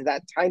mindset, into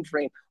that time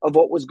frame of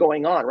what was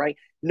going on, right?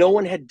 No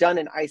one had done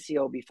an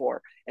ICO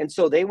before, and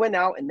so they went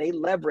out and they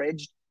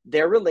leveraged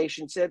their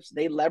relationships,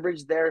 they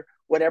leveraged their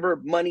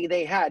whatever money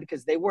they had,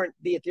 because they weren't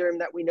the Ethereum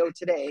that we know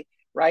today,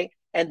 right?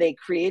 And they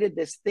created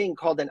this thing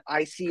called an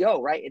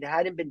ICO, right? It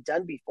hadn't been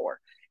done before.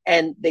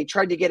 And they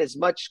tried to get as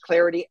much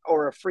clarity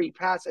or a free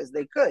pass as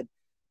they could.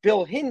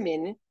 Bill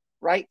Hinman,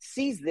 right,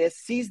 sees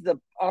the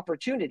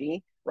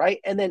opportunity, right?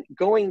 And then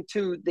going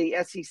to the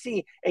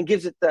SEC and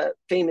gives it the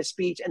famous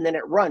speech, and then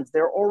it runs.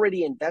 They're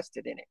already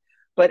invested in it.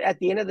 But at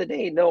the end of the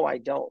day, no, I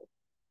don't.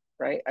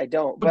 Right? I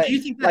don't. But do you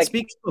think that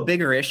speaks to a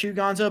bigger issue,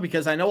 Gonzo?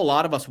 Because I know a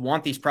lot of us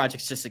want these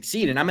projects to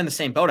succeed, and I'm in the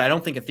same boat. I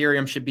don't think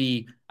Ethereum should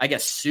be, I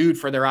guess, sued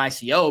for their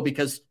ICO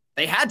because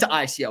they had to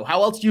ICO.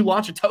 How else do you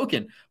launch a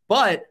token?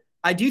 But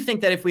I do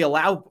think that if we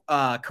allow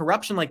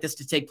corruption like this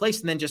to take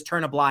place and then just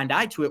turn a blind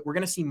eye to it, we're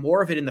going to see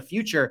more of it in the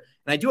future.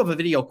 And I do have a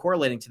video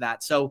correlating to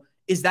that. So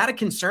is that a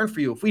concern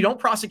for you? If we don't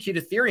prosecute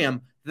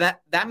Ethereum,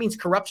 that means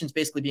corruption is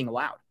basically being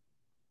allowed.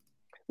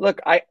 Look,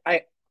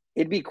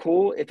 it'd be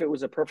cool if it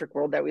was a perfect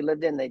world that we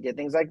lived in. They did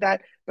things like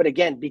that. But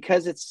again,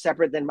 because it's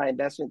separate than my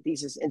investment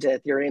thesis into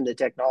Ethereum, the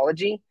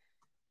technology,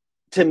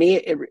 to me,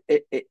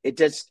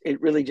 it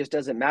really just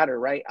doesn't matter,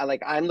 right?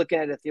 I'm looking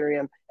at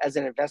Ethereum as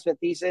an investment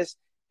thesis,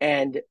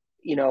 and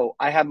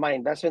I have my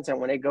investments, and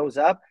when it goes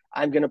up,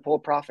 I'm going to pull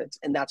profits,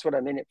 and that's what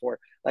I'm in it for.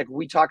 Like,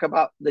 we talk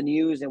about the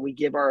news and we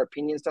give our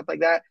opinion, stuff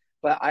like that.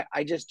 But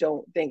I just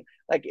don't think,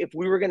 like, if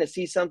we were going to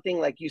see something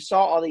like you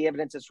saw all the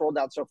evidence that's rolled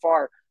out so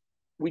far,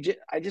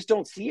 I just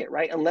don't see it,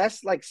 right?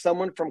 Unless like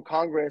someone from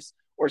Congress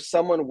or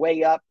someone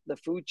way up the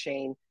food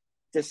chain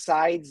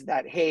decides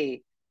that,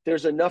 hey,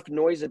 there's enough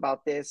noise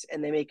about this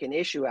and they make an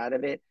issue out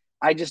of it,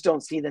 I just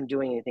don't see them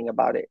doing anything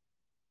about it.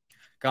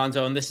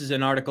 Gonzo, and this is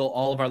an article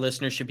all of our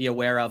listeners should be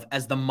aware of,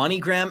 as the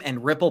MoneyGram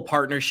and Ripple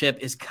partnership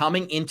is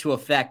coming into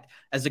effect,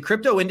 as the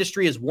crypto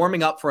industry is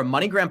warming up for a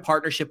MoneyGram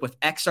partnership with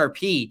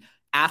XRP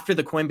after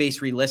the Coinbase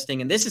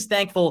relisting. And this is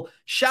thankful.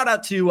 Shout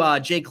out to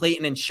Jay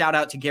Clayton and shout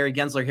out to Gary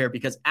Gensler here,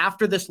 because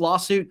after this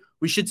lawsuit,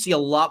 we should see a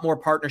lot more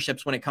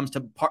partnerships when it comes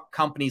to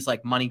companies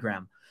like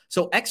MoneyGram.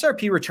 So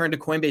XRP returned to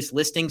Coinbase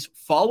listings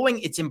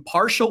following its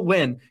impartial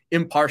win,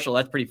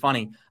 that's pretty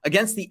funny,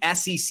 against the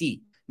SEC.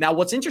 Now,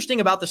 what's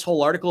interesting about this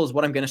whole article is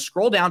what I'm going to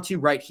scroll down to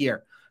right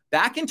here.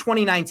 Back in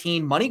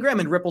 2019, MoneyGram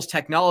and Ripple's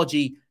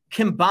technology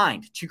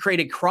combined to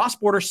create a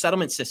cross-border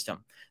settlement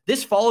system.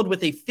 This followed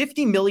with a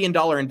 $50 million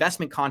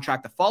investment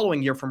contract the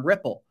following year from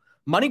Ripple.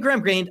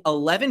 MoneyGram gained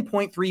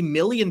 $11.3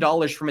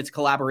 million from its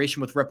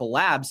collaboration with Ripple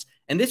Labs,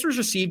 and this was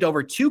received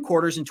over 2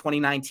 quarters in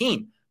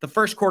 2019. The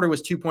first quarter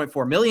was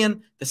 $2.4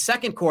 million. The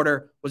second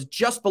quarter was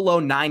just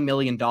below $9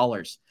 million.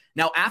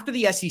 Now, after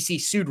the SEC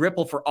sued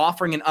Ripple for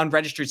offering an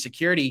unregistered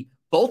security,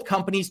 both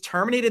companies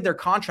terminated their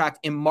contract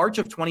in March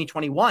of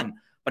 2021.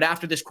 But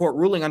after this court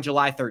ruling on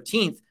July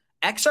 13th,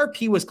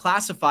 XRP was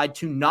classified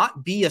to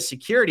not be a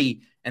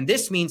security, and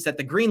this means that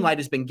the green light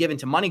has been given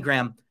to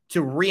MoneyGram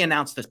to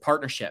re-announce this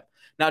partnership.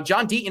 Now,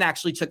 John Deaton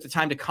actually took the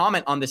time to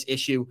comment on this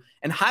issue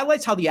and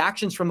highlights how the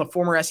actions from the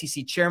former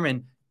SEC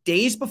chairman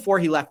days before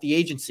he left the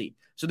agency.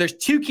 So there's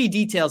 2 key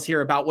details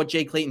here about what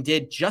Jay Clayton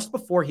did just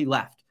before he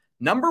left.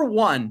 Number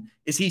 1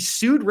 is he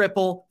sued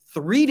Ripple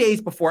 3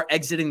 days before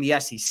exiting the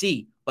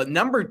SEC. But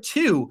number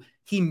 2,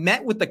 he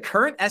met with the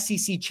current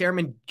SEC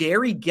chairman,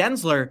 Gary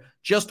Gensler,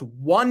 just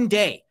 1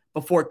 day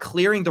before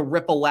clearing the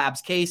Ripple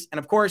Labs case. And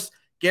of course,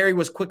 Gary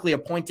was quickly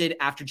appointed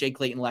after Jay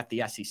Clayton left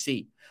the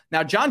SEC.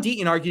 Now, John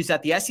Deaton argues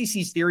that the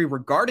SEC's theory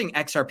regarding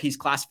XRP's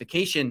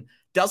classification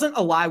doesn't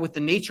ally with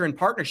the nature and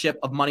partnership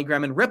of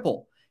MoneyGram and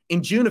Ripple.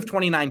 In June of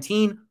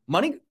 2019,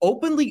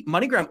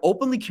 MoneyGram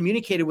openly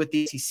communicated with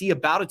the SEC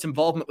about its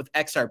involvement with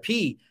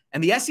XRP,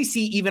 and the SEC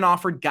even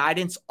offered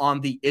guidance on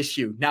the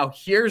issue. Now,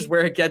 here's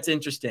where it gets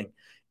interesting.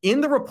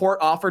 In the report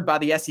offered by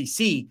the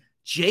SEC,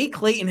 Jay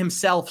Clayton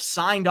himself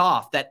signed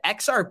off that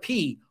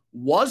XRP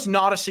was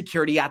not a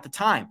security at the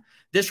time.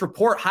 This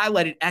report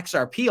highlighted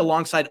XRP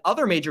alongside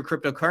other major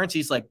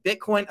cryptocurrencies like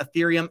Bitcoin,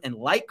 Ethereum, and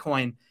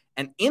Litecoin.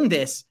 And in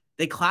this,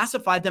 they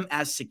classified them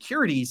as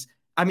securities.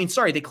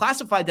 They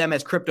classified them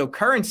as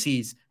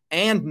cryptocurrencies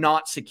and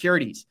not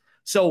securities.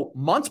 So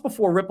months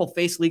before Ripple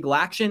faced legal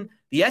action,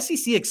 the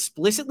SEC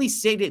explicitly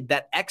stated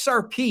that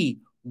XRP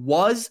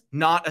was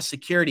not a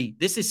security.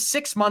 This is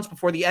 6 months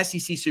before the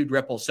SEC sued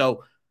Ripple.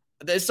 So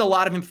this is a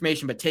lot of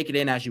information, but take it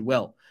in as you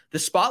will. The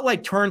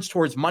spotlight turns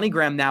towards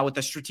MoneyGram now with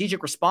a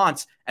strategic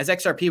response, as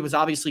XRP was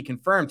obviously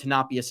confirmed to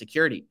not be a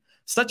security.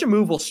 Such a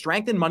move will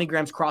strengthen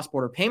MoneyGram's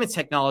cross-border payments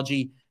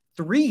technology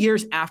 3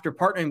 years after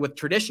partnering with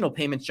traditional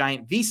payments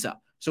giant Visa.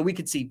 So we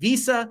could see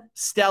Visa,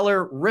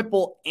 Stellar,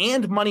 Ripple,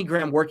 and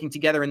MoneyGram working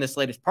together in this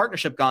latest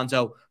partnership,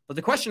 Gonzo. But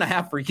the question I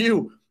have for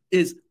you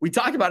is, we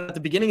talked about it at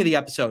the beginning of the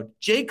episode.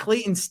 Jay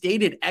Clayton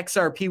stated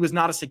XRP was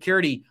not a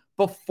security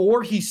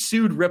before he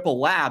sued Ripple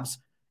Labs.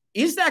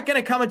 Is that going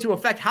to come into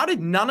effect? How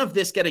did none of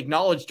this get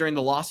acknowledged during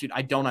the lawsuit?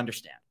 I don't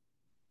understand.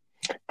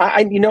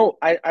 I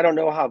don't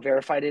know how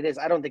verified it is.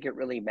 I don't think it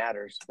really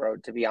matters, bro,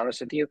 to be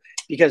honest with you,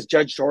 because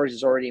Judge George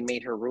has already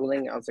made her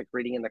ruling. I was like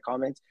reading in the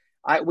comments.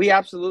 We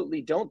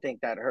absolutely don't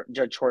think that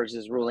Judge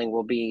George's ruling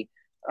will be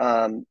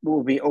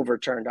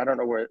overturned. I don't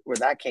know where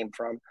that came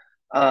from.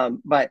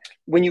 But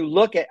when you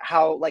look at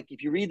how, like,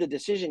 if you read the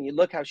decision, you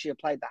look how she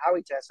applied the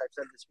Howey test. I've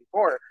said this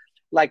before.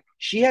 Like,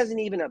 she hasn't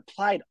even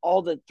applied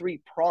all the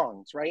 3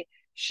 prongs, right?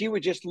 She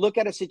would just look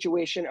at a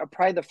situation,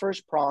 apply the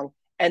first prong,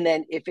 and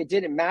then if it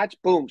didn't match,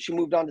 boom, she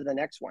moved on to the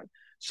next one.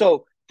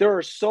 So there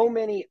are so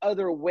many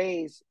other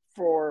ways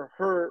for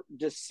her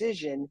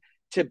decision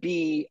to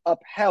be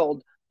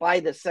upheld by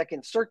the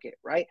Second Circuit,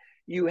 right?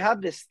 You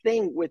have this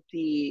thing with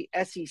the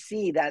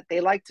SEC that they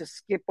like to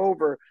skip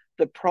over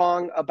the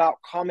prong about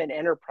common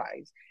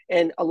enterprise.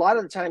 And a lot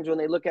of the times when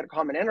they look at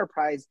common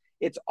enterprise,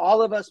 it's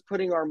all of us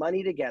putting our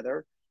money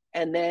together,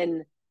 and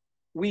then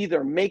we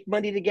either make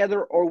money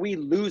together or we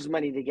lose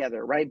money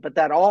together, right? But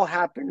that all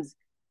happens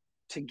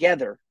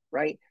together,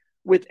 right?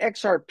 With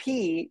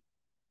XRP,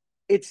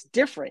 it's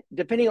different.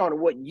 Depending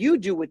on what you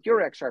do with your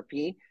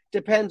XRP,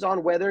 depends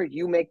on whether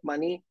you make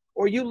money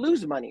or you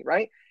lose money,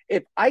 right?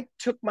 If I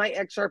took my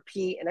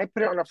XRP and I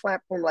put it on a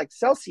platform like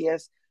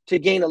Celsius to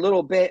gain a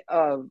little bit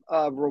of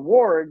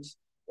rewards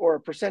or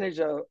a percentage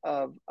of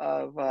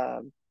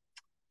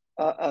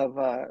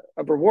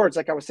rewards,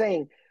 like I was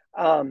saying,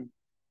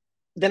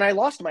 then I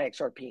lost my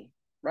XRP,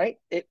 right?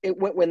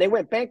 When they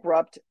went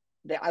bankrupt,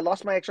 I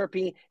lost my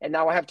XRP, and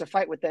now I have to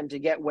fight with them to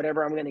get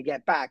whatever I'm going to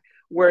get back.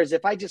 Whereas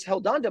if I just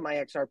held on to my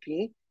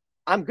XRP,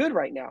 I'm good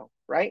right now,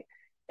 right?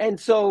 And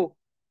so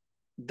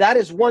that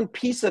is one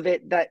piece of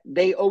it that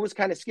they always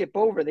kind of skip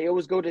over. They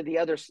always go to the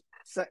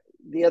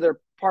other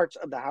parts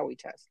of the Howey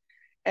test.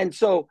 And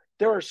so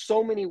there are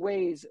so many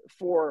ways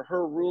for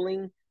her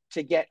ruling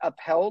to get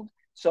upheld.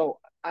 So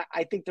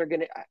I think they're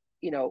going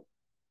to,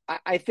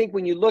 I think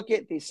when you look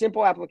at the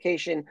simple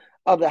application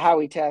of the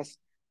Howey test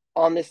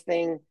on this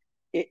thing,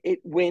 it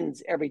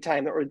wins every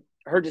time, or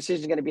her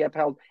decision is going to be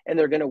upheld and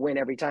they're going to win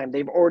every time.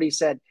 They've already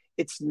said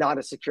it's not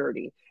a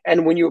security.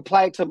 And when you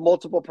apply it to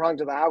multiple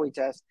prongs of the Howey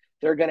test,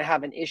 they're going to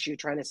have an issue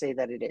trying to say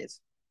that it is.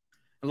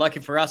 And lucky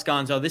for us,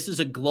 Gonzo, this is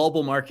a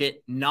global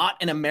market,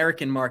 not an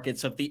American market.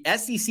 So if the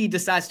SEC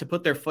decides to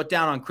put their foot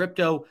down on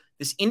crypto,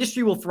 this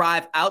industry will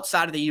thrive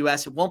outside of the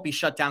US. It won't be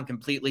shut down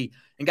completely.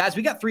 And guys,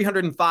 we got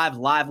 305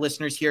 live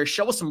listeners here.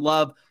 Show us some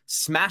love.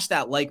 Smash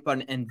that like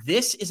button. And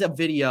this is a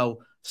video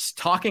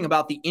talking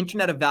about the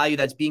internet of value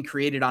that's being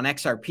created on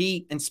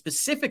XRP, and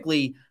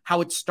specifically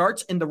how it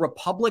starts in the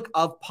Republic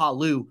of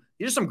Palau.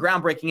 Here's some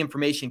groundbreaking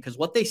information, because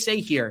what they say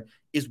here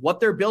is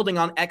what they're building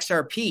on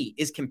XRP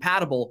is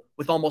compatible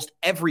with almost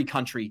every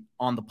country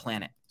on the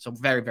planet. So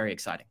very, very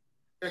exciting.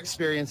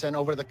 Experience and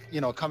over the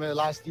coming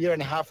last year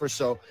and a half or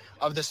so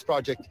of this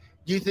project,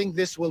 do you think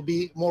this will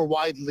be more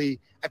widely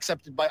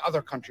accepted by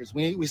other countries?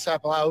 We saw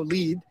Palau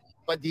lead,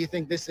 but do you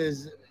think this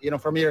is,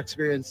 from your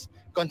experience,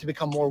 going to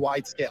become more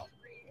wide scale?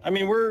 I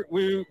mean,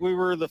 we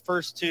were the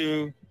first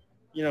to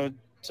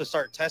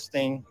start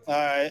testing.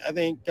 I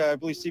believe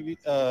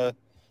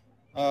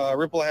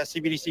Ripple has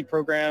CBDC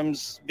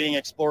programs being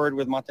explored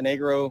with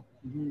Montenegro,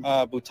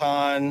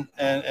 Bhutan,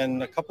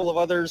 and a couple of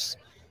others.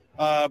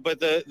 But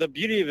the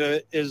beauty of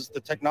it is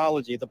the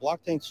technology, the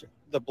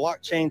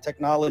blockchain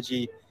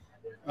technology,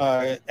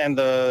 and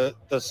the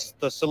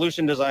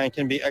solution design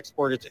can be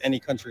exported to any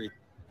country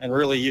and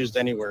really used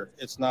anywhere.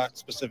 It's not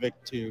specific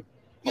to.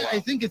 Yeah,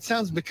 I think it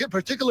sounds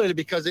particularly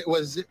because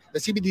the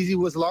CBDC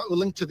was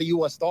linked to the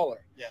US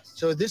dollar. Yes.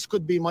 So this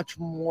could be much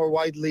more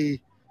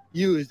widely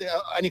used.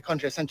 Any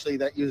country essentially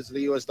that uses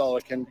the US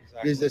dollar can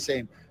use the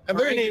same.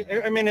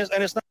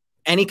 It's not.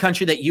 Any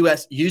country that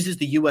uses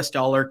the US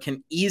dollar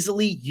can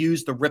easily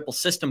use the Ripple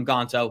system,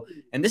 Gonzo.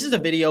 And this is a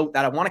video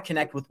that I want to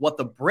connect with what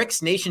the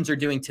BRICS nations are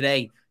doing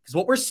today. Because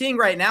what we're seeing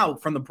right now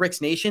from the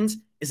BRICS nations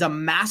is a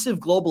massive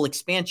global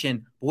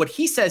expansion. But what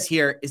he says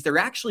here is they're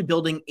actually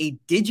building a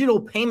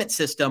digital payment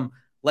system.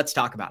 Let's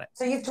talk about it.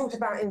 So you've talked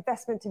about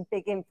investment in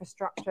big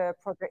infrastructure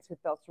projects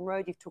with Belt and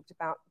Road. You've talked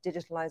about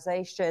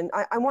digitalization.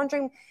 I'm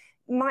wondering,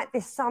 might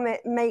this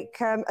summit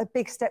make a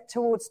big step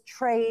towards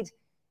trade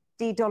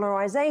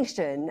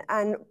de-dollarization?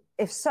 And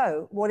if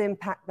so, what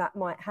impact that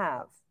might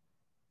have?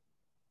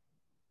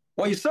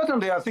 Well,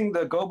 certainly, I think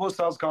the global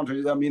South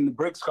countries, the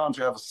BRICS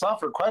countries have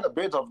suffered quite a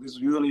bit of this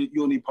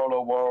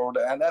unipolar world.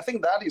 And I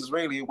think that is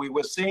really,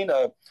 we're seeing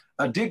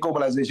a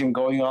de-globalization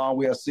going on.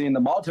 We are seeing the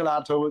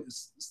multilateral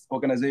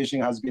organization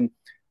has been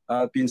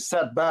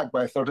set back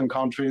by certain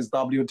countries,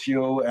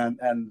 WTO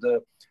and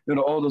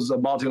all those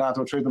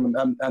multilateral treatment.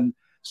 And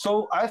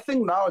so I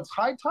think now it's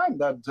high time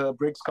that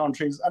BRICS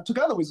countries, and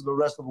together with the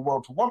rest of the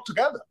world, to work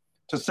together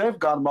to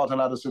safeguard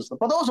multilateral system.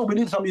 But also we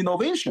need some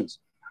innovations.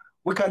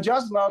 We can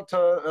just not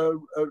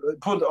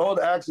put all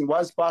the eggs in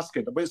one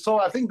basket. So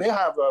I think they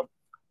have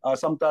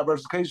some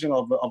diversification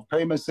of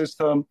payment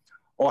system,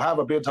 or have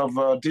a bit of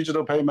a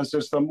digital payment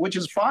system, which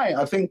is fine.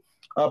 I think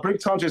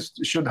BRICS countries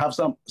should have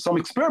some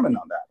experiment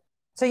on that.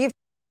 So you've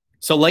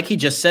So like he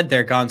just said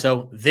there,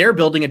 Gonzo, they're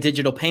building a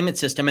digital payment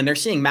system and they're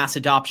seeing mass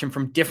adoption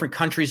from different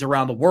countries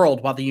around the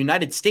world, while the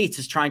United States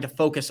is trying to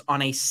focus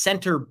on a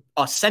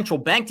central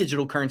bank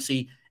digital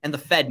currency and the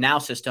Fed Now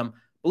system.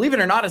 Believe it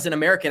or not, as an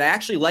American, I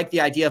actually like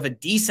the idea of a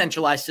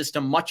decentralized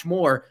system much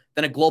more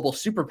than a global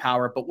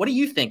superpower. But what do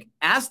you think?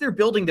 As they're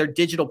building their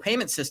digital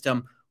payment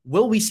system,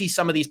 will we see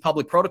some of these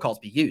public protocols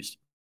be used?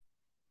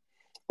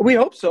 We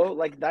hope so.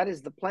 Like, that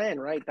is the plan,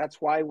 right? That's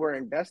why we're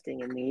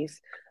investing in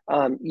these.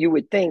 You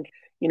would think,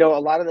 a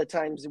lot of the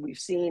times we've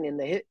seen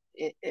in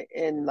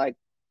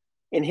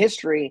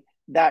history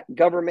that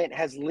government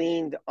has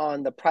leaned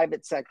on the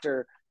private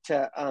sector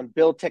to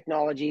build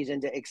technologies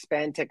and to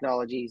expand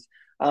technologies.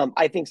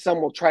 I think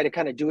some will try to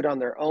kind of do it on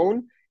their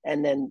own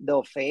and then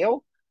they'll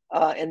fail.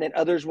 And then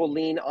others will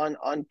lean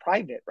on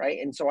private, right?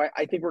 And so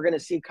I think we're going to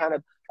see kind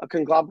of a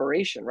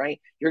conglomeration, right?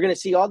 You're going to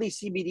see all these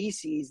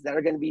CBDCs that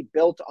are going to be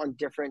built on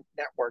different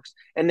networks,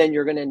 and then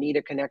you're going to need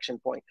a connection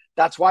point.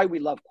 That's why we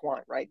love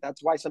Quant, right?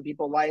 That's why some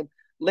people like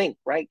Link,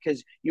 right?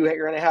 Because you're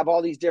going to have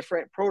all these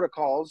different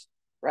protocols,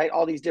 right?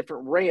 All these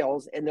different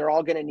rails, and they're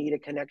all going to need a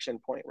connection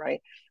point,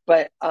 right?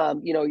 But,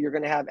 you're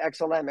going to have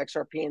XLM,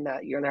 XRP, and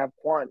that you're going to have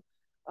Quant.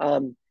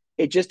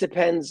 It just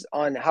depends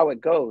on how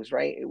it goes,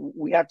 right?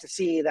 We have to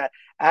see that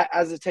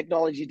as the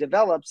technology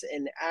develops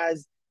and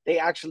as they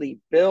actually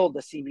build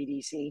the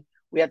CBDC,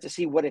 we have to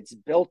see what it's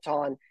built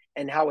on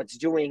and how it's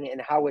doing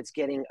and how it's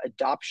getting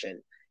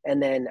adoption,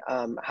 and then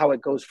how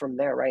it goes from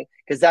there, right?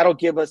 Because that'll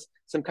give us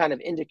some kind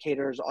of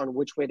indicators on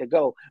which way to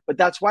go. But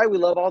that's why we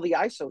love all the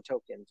ISO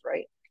tokens,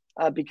 right?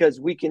 Because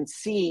we can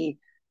see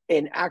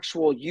an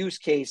actual use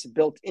case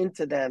built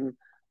into them,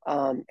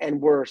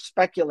 and we're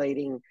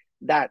speculating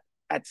that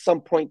at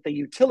some point the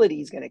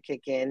utility is going to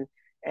kick in,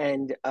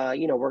 and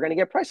we're going to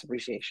get price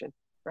appreciation,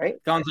 right?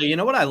 Gonzo, you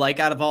know what I like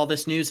out of all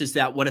this news is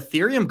that what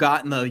Ethereum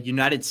got in the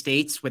United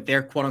States with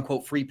their quote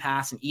unquote free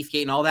pass and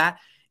ETHgate and all that,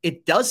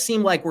 it does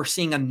seem like we're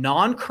seeing a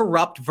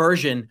non-corrupt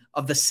version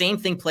of the same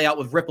thing play out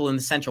with Ripple and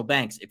the central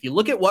banks. If you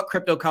look at what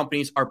crypto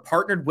companies are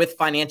partnered with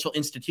financial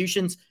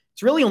institutions,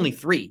 it's really only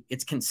three.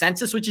 It's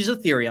Consensus, which is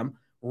Ethereum,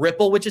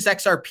 Ripple, which is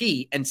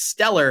XRP, and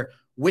Stellar,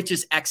 which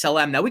is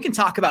XLM. Now, we can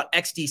talk about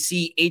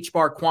XDC,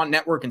 HBAR, Quant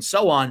Network, and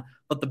so on,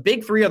 but the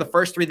big three are the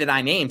first three that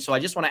I named. So I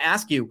just want to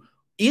ask you,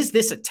 is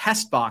this a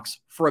test box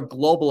for a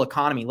global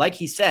economy? Like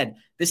he said,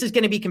 this is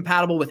going to be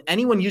compatible with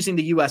anyone using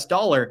the US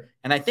dollar,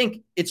 and I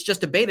think it's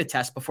just a beta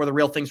test before the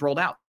real thing's rolled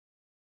out.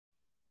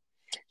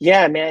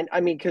 Yeah, man. I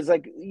mean, because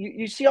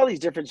you see all these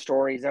different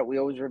stories that we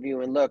always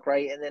review and look,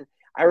 right? And then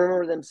I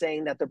remember them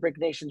saying that the BRIC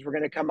nations were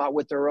going to come out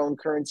with their own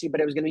currency,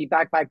 but it was going to be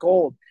backed by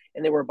gold,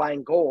 and they were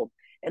buying gold.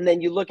 And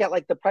then you look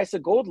at the price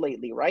of gold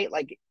lately, right?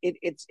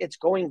 It's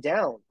going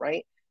down,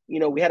 right?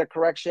 We had a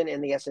correction in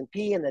the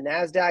S&P and the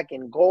NASDAQ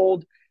and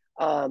gold,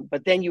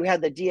 but then you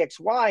had the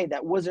DXY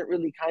that wasn't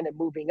really kind of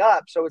moving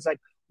up. So it's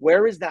like,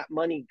 where is that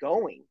money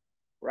going,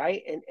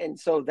 right? And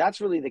so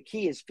that's really the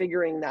key, is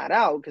figuring that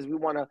out, because we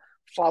want to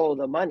follow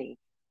the money.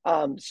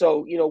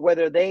 So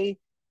whether they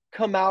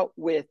come out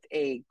with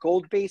a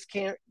gold-based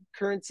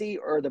currency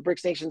or the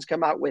BRICS nations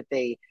come out with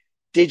a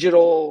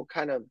digital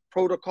kind of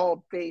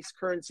protocol-based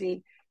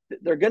currency,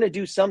 they're going to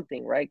do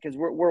something, right? Because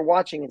we're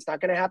watching. It's not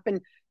going to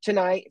happen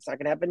tonight. It's not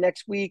going to happen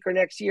next week or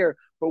next year.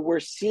 But we're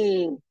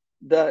seeing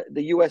the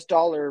U.S.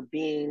 dollar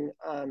being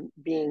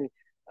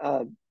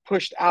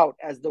pushed out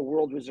as the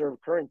world reserve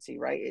currency,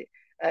 right?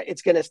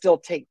 It's going to still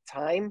take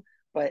time,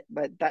 but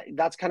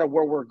that's kind of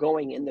where we're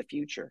going in the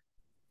future.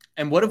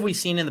 And what have we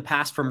seen in the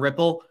past from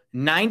Ripple?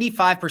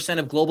 95%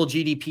 of global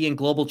GDP and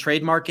global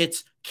trade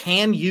markets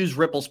can use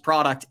Ripple's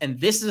product. And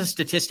this is a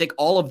statistic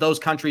all of those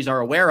countries are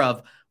aware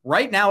of.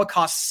 Right now, it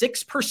costs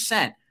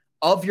 6%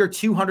 of your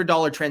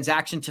 $200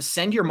 transaction to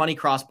send your money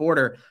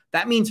cross-border.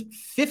 That means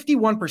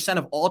 51%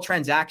 of all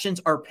transactions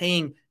are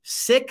paying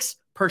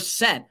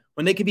 6%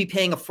 when they could be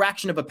paying a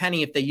fraction of a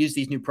penny if they use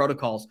these new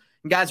protocols.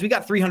 And guys, we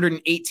got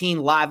 318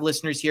 live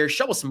listeners here.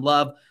 Show us some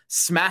love.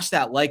 Smash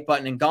that like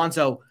button. And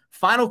Gonzo,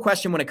 final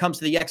question when it comes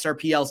to the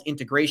XRPL's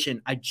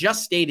integration. I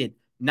just stated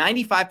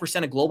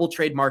 95% of global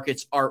trade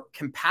markets are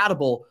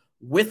compatible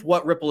with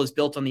what Ripple has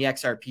built on the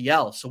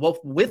XRPL. So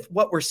with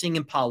what we're seeing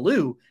in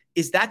Palu,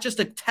 is that just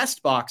a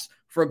test box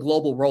for a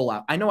global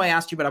rollout? I know I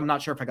asked you, but I'm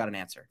not sure if I got an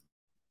answer.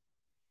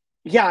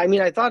 Yeah, I mean,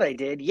 I thought I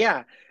did.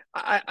 Yeah.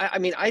 I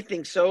mean, I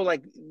think so.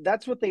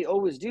 That's what they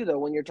always do, though,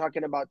 when you're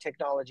talking about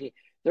technology.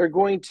 They're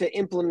going to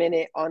implement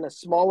it on a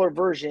smaller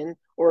version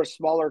or a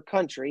smaller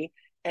country.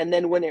 And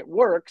then when it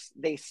works,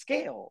 they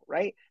scale,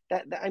 right?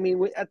 I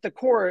mean, at the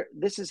core,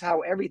 this is how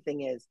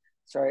everything is.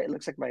 Sorry, it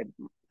looks like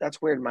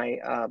that's weird. My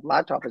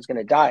laptop is going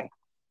to die.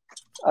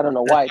 I don't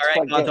know why.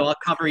 All right, Gonzo, I'll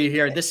cover you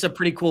here. This is a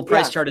pretty cool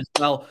price chart as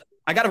well.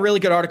 I got a really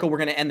good article we're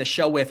going to end the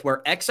show with,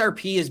 where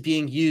XRP is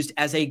being used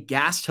as a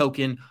gas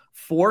token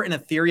for an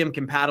Ethereum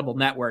compatible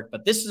network.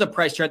 But this is a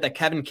price chart that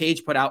Kevin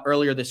Cage put out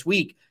earlier this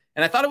week.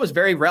 And I thought it was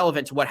very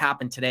relevant to what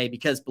happened today,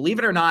 because believe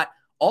it or not,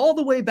 all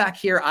the way back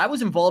here, I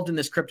was involved in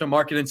this crypto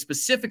market, and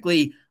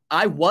specifically,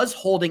 I was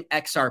holding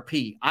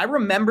XRP. I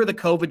remember the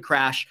COVID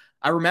crash.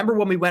 I remember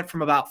when we went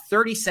from about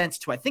 30 cents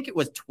to I think it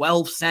was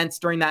 12 cents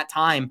during that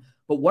time.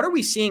 But what are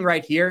we seeing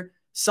right here?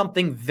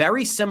 Something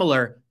very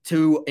similar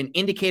to an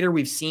indicator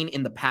we've seen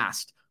in the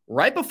past.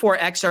 Right before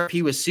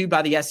XRP was sued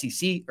by the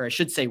SEC, or I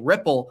should say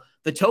Ripple,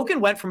 the token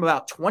went from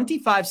about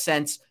 25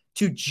 cents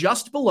to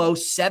just below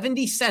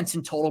 70 cents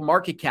in total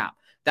market cap.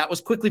 That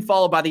was quickly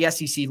followed by the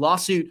SEC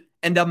lawsuit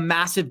and a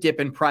massive dip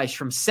in price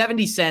from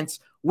 70 cents,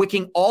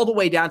 wicking all the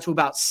way down to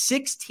about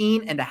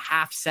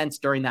 16.5 cents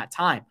during that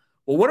time.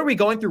 Well, what are we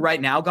going through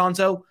right now,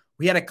 Gonzo?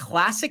 We had a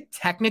classic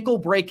technical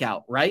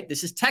breakout, right?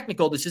 This is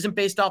technical. This isn't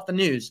based off the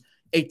news.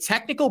 A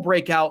technical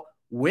breakout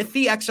with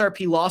the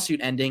XRP lawsuit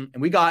ending,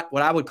 and we got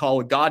what I would call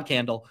a God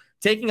candle,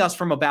 taking us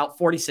from about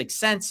 46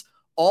 cents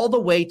all the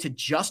way to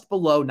just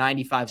below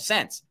 95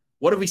 cents.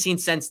 What have we seen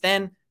since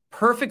then?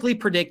 Perfectly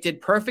predicted,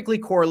 perfectly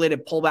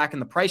correlated pullback in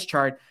the price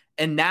chart.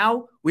 And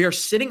now we are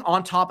sitting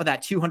on top of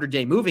that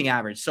 200-day moving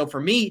average. So for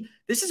me,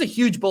 this is a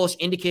huge bullish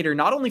indicator,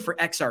 not only for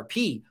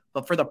XRP,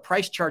 but for the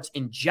price charts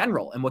in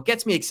general. And what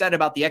gets me excited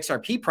about the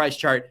XRP price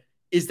chart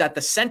is that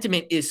the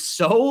sentiment is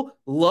so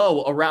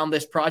low around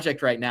this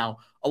project right now.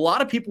 A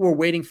lot of people were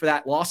waiting for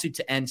that lawsuit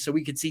to end so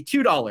we could see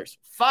 $2, $5,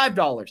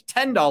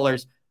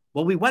 $10.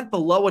 Well, we went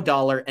below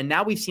 $1, and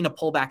now we've seen a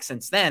pullback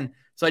since then.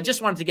 So I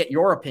just wanted to get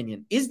your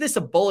opinion. Is this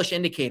a bullish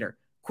indicator?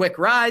 Quick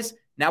rise.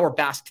 Now we're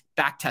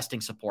back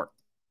testing support.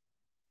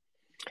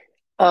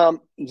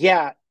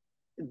 Yeah.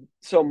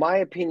 So my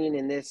opinion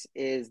in this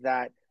is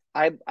that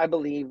I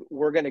believe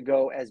we're going to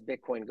go as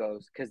Bitcoin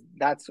goes, because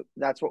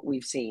that's what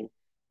we've seen,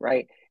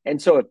 right? And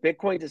so if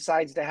Bitcoin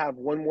decides to have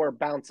one more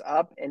bounce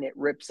up and it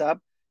rips up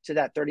to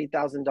that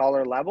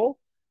 $30,000 level,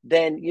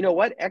 then you know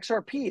what?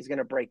 XRP is going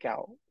to break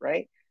out,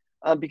 right?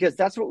 Because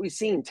that's what we've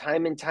seen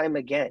time and time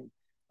again.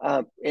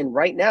 And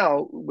right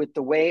now, with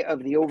the way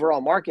of the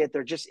overall market,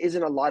 there just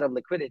isn't a lot of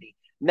liquidity.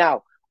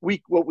 Now,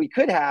 what we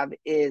could have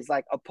is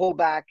like a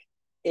pullback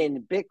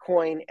in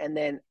Bitcoin and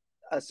then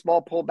a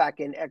small pullback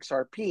in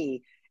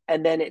XRP,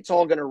 and then it's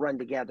all going to run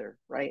together,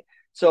 right?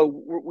 So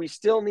we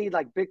still need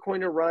like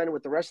Bitcoin to run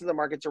with the rest of the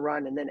market to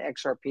run, and then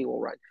XRP will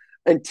run.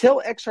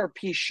 Until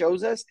XRP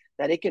shows us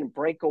that it can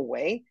break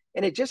away,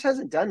 and it just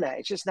hasn't done that.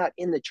 It's just not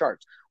in the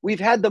charts. We've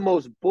had the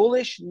most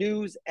bullish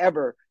news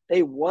ever.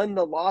 They won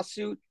the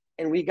lawsuit,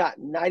 and we got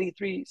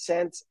 93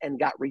 cents and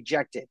got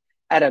rejected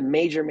at a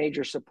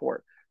major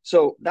support.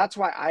 So that's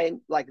why I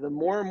like, the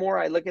more and more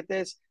I look at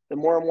this, the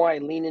more and more I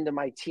lean into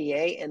my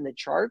TA and the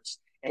charts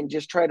and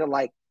just try to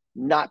like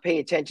not pay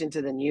attention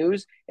to the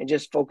news and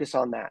just focus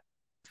on that.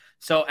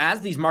 So as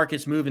these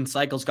markets move in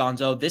cycles,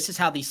 Gonzo, this is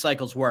how these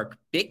cycles work.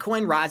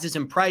 Bitcoin rises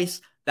in price.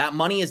 That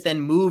money is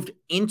then moved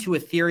into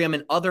Ethereum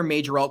and other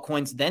major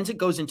altcoins. Then it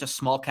goes into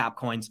small cap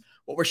coins.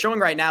 What we're showing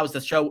right now is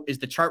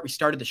the chart we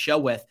started the show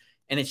with,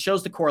 and it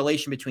shows the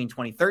correlation between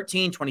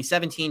 2013,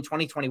 2017,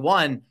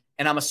 2021,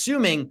 and I'm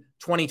assuming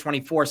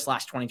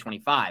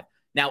 2024/2025.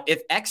 Now,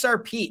 if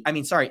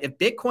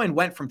Bitcoin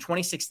went from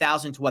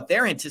 26,000 to what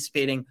they're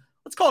anticipating,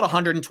 let's call it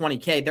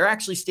 120K. They're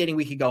actually stating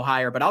we could go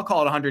higher, but I'll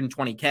call it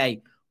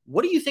 120K.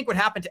 What do you think would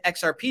happen to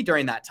XRP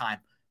during that time?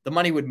 The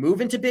money would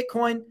move into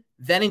Bitcoin,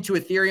 then into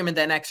Ethereum, and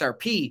then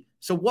XRP.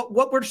 So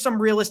what were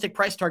some realistic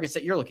price targets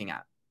that you're looking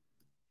at?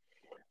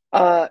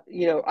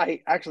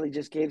 I actually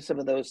just gave some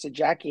of those to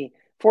Jackie.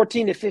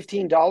 $14 to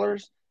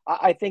 $15.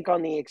 I think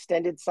on the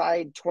extended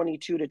side,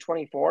 22 to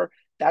 24.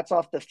 That's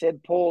off the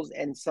fib pulls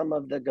and some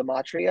of the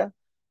gematria.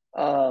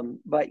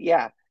 But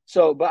yeah,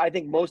 but I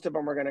think most of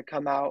them are going to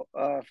come out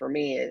for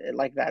me at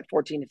like that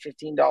 $14 to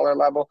 $15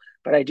 level.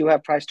 But I do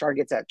have price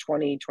targets at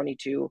 20,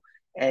 22,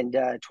 and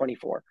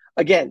 24.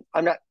 Again,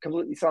 I'm not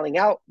completely selling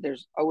out.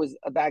 There's always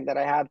a bag that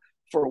I have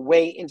for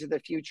way into the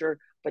future,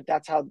 but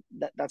that's how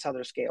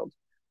they're scaled.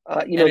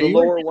 The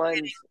lower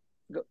ones.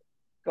 Go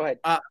ahead.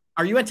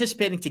 Are you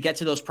anticipating to get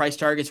to those price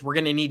targets, we're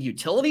going to need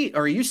utility?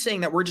 Or are you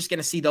saying that we're just going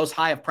to see those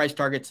high of price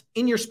targets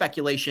in your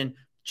speculation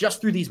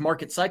just through these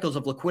market cycles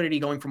of liquidity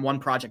going from one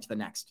project to the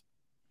next?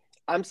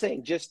 I'm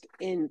saying just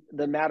in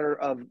the matter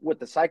of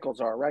what the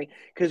cycles are, right?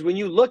 Because when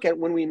you look at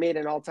when we made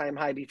an all-time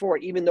high before,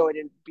 even though it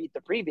didn't beat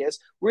the previous,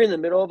 we're in the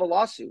middle of a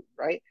lawsuit,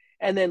 right?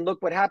 And then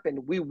look what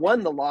happened. We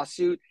won the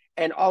lawsuit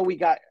and all we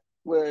got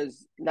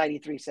was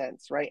 93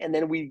 cents, right? And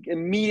then we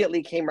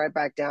immediately came right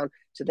back down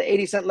to the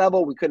 80-cent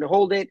level. We couldn't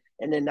hold it.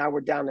 And then now we're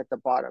down at the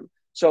bottom.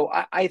 So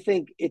I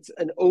think it's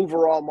an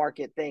overall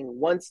market thing.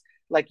 Once,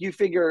 like you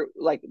figure,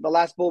 like the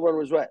last bull run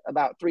was what,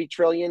 about 3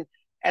 trillion.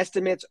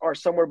 Estimates are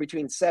somewhere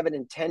between 7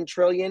 and 10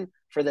 trillion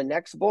for the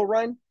next bull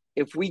run.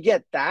 If we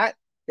get that,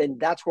 then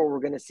that's where we're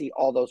going to see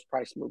all those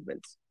price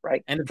movements,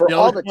 right? And for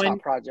all the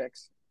top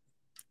projects.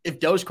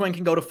 If Dogecoin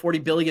can go to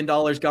 $40 billion,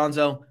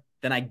 Gonzo,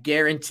 then I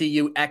guarantee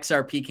you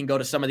XRP can go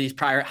to some of these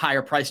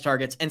higher price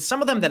targets. And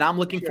some of them that I'm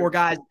looking for,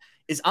 guys,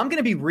 is I'm going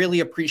to be really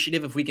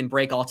appreciative if we can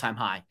break all-time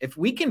high. If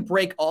we can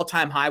break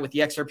all-time high with the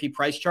XRP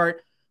price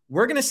chart,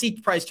 we're going to see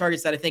price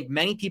targets that I think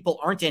many people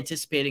aren't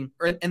anticipating,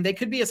 and they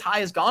could be as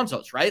high as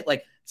Gonzo's, right?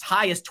 Like as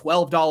high as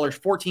 $12,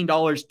 $14,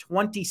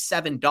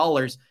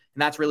 $27. And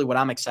that's really what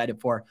I'm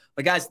excited for.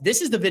 But guys,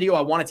 this is the video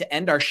I wanted to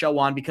end our show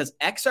on because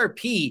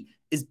XRP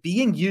is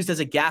being used as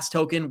a gas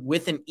token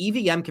with an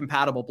EVM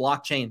compatible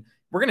blockchain.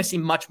 We're going to see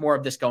much more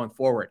of this going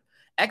forward.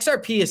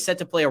 XRP is set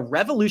to play a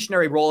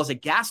revolutionary role as a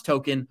gas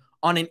token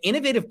on an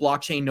innovative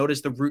blockchain known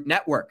as the Root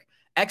Network.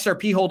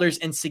 XRP holders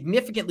and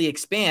significantly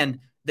expand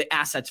the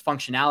asset's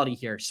functionality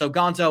here. So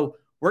Gonzo,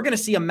 we're going to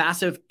see a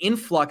massive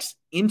influx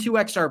into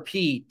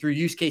XRP through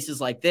use cases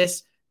like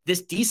this.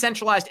 This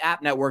decentralized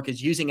app network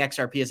is using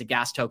XRP as a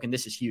gas token.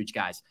 This is huge,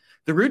 guys.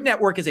 The Root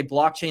Network is a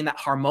blockchain that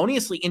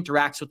harmoniously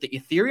interacts with the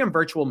Ethereum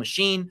virtual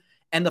machine.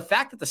 And the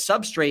fact that the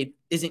substrate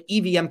isn't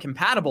EVM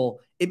compatible,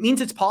 it means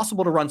it's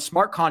possible to run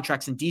smart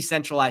contracts and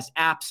decentralized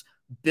apps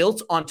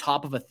built on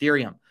top of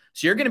Ethereum.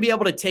 So you're going to be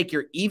able to take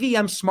your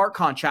EVM smart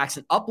contracts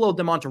and upload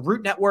them onto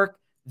Root Network,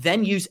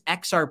 then use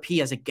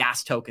XRP as a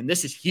gas token.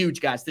 This is huge,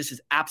 guys. This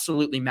is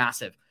absolutely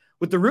massive.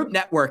 With the Root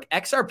Network,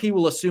 XRP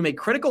will assume a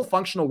critical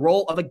functional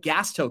role of a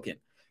gas token.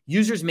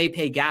 Users may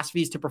pay gas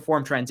fees to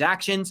perform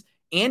transactions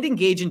and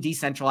engage in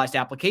decentralized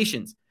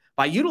applications.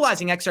 By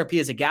utilizing XRP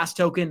as a gas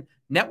token,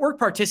 network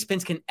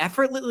participants can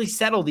effortlessly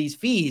settle these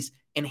fees,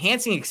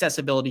 enhancing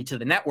accessibility to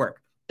the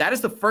network. That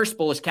is the first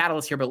bullish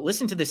catalyst here, but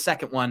listen to this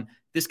second one.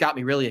 This got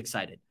me really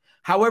excited.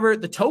 However,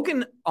 the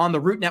token on the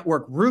Root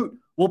Network Root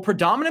will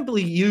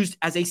predominantly be used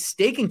as a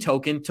staking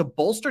token to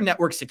bolster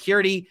network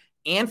security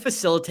and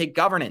facilitate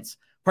governance.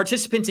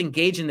 Participants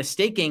engaged in the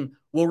staking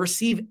will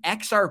receive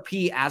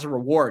XRP as a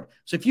reward.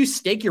 So if you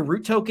stake your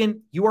Root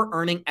token, you are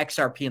earning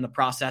XRP in the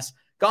process.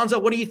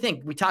 Gonzo, what do you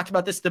think? We talked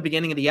about this at the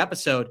beginning of the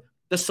episode.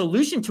 The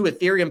solution to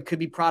Ethereum could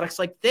be products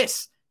like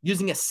this,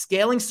 using a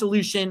scaling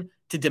solution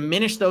to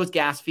diminish those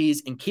gas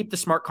fees and keep the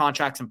smart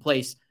contracts in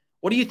place.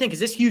 What do you think? Is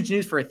this huge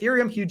news for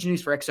Ethereum, huge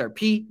news for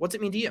XRP? What's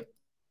it mean to you?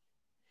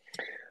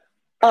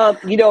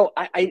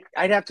 I'd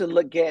have to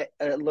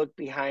look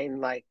behind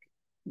like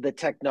the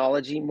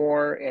technology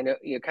more, and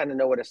you kind of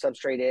know what a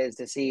substrate is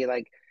to see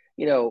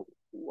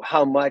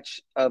how much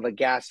of a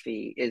gas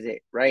fee is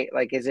it, right?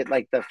 Like, is it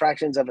like the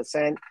fractions of a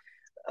cent,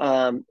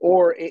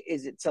 or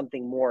is it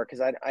something more?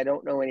 Because I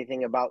don't know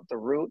anything about the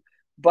Root,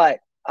 but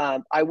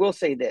I will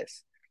say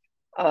this: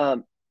 I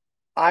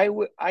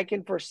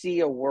can foresee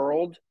a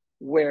world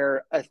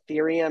where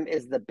Ethereum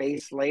is the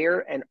base layer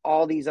and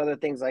all these other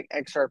things like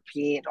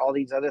XRP and all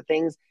these other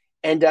things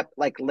end up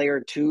like layer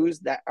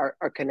twos that are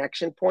a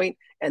connection point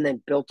and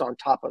then built on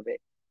top of it,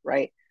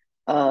 right?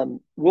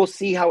 We'll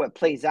see how it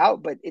plays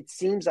out, but it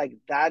seems like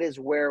that is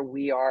where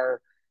we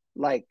are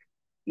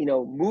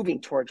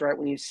moving towards, right?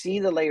 When you see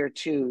the layer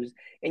twos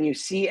and you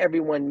see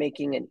everyone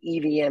making an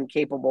EVM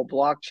capable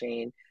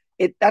blockchain,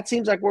 that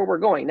seems like where we're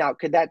going. Now,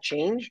 could that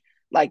change?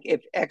 Like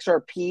if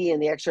XRP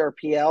and the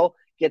XRPL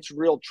gets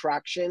real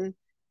traction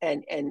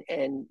and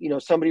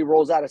somebody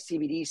rolls out a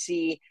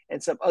CBDC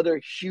and some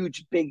other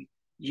huge big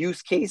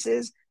use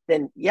cases,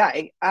 then yeah,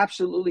 it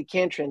absolutely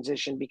can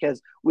transition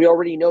because we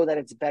already know that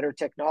it's better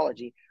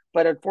technology.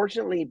 But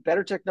unfortunately,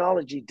 better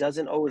technology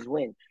doesn't always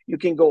win. You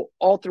can go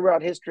all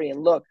throughout history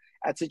and look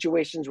at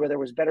situations where there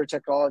was better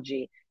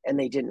technology and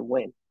they didn't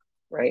win,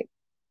 right?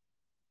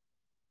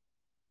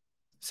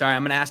 Sorry,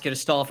 I'm going to ask you to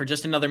stall for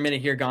just another minute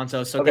here,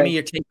 Gonzo. So Okay. Give me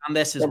your take on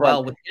this as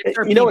well. With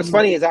what's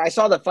funny is I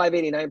saw the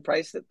 589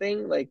 price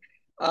thing, like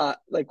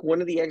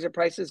one of the exit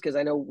prices, because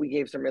I know we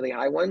gave some really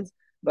high ones,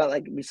 but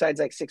like besides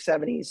like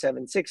 670,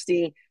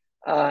 760,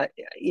 I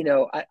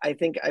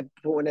think I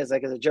put one as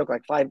a joke,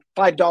 like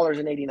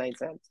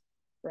 $5.89,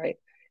 right?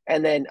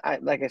 And then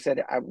like I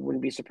said, I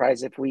wouldn't be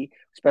surprised if we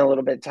spent a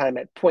little bit of time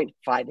at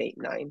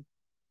 0.589.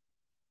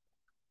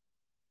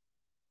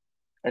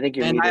 I think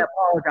you're muted. I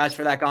apologize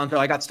for that, Gonzo.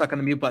 I got stuck on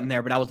the mute button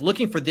there, but I was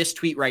looking for this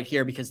tweet right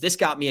here because this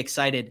got me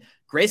excited.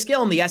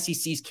 Grayscale in the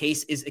SEC's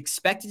case is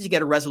expected to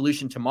get a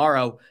resolution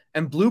tomorrow,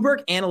 and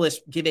Bloomberg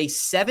analysts give a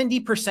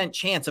 70%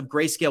 chance of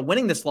Grayscale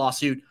winning this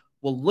lawsuit.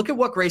 Well, look at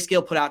what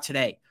Grayscale put out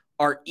today.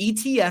 Our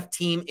ETF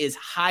team is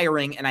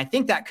hiring, and I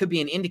think that could be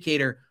an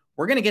indicator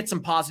we're going to get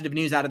some positive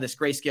news out of this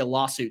Grayscale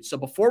lawsuit. So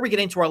before we get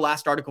into our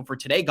last article for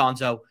today,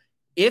 Gonzo,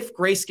 if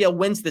Grayscale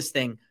wins this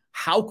thing,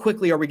 how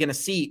quickly are we going to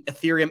see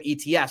Ethereum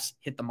ETFs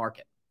hit the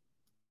market?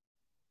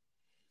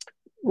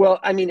 Well,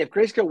 I mean, if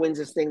Grayscale wins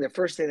this thing, the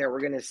first thing that we're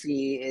going to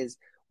see is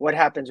what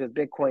happens with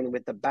Bitcoin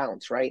with the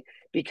bounce, right?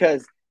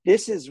 Because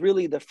this is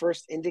really the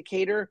first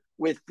indicator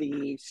with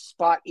the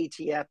spot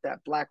ETF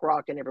that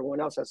BlackRock and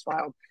everyone else has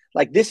filed.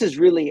 Like this is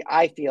really,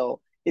 I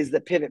feel, is the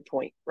pivot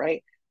point,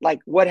 right? Like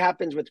what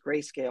happens with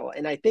Grayscale.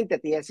 And I think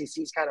that the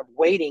SEC is kind of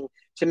waiting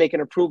to make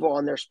an approval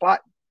on their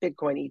spot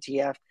Bitcoin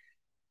ETF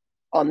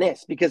on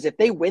this, because if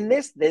they win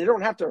this, they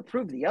don't have to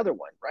approve the other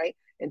one, right?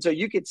 And so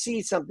you could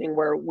see something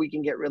where we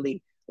can get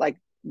really like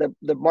the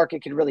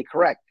market can really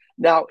correct.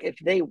 Now, if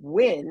they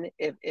win,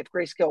 if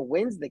Grayscale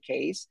wins the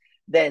case,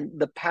 then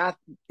the path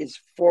is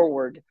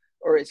forward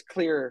or is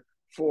clear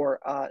for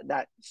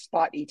that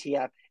spot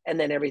ETF and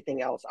then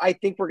everything else. I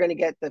think we're going to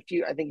get I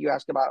think you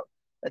asked about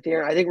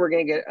Ethereum. I think we're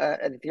going to get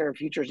an Ethereum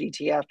futures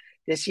ETF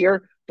this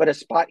year, but a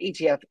spot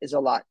ETF is a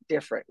lot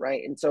different,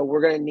 right? And so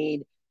we're going to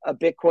need a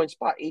Bitcoin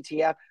spot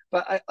ETF.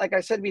 But like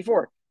I said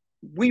before,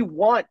 we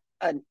want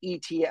an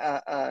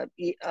ETF,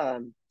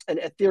 an an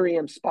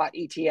Ethereum spot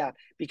ETF,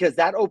 because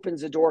that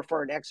opens the door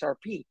for an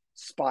XRP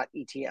spot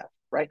ETF,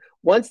 right?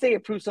 Once they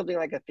approve something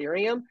like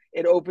Ethereum,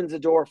 it opens the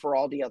door for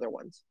all the other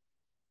ones.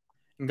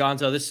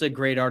 Gonzo, this is a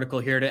great article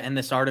here to end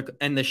this article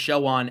and the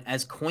show on,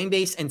 as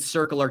Coinbase and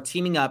Circle are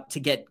teaming up to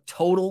get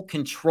total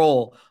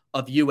control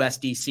of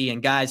USDC.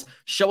 And guys,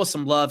 show us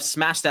some love,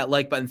 smash that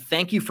like button.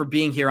 Thank you for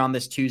being here on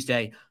this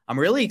Tuesday. I'm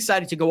really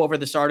excited to go over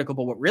this article,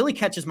 but what really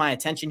catches my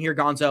attention here,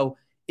 Gonzo,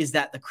 is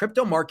that the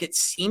crypto market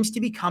seems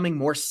to be becoming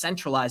more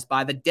centralized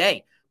by the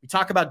day. We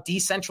talk about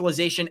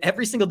decentralization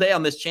every single day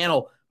on this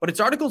channel, but it's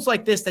articles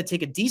like this that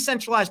take a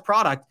decentralized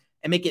product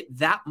and make it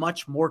that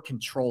much more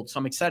controlled. So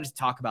I'm excited to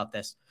talk about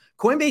this.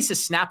 Coinbase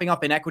is snapping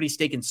up an equity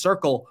stake in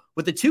Circle,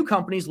 with the two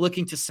companies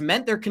looking to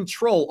cement their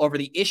control over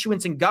the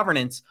issuance and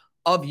governance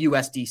of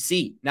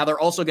USDC. Now they're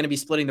also going to be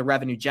splitting the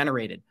revenue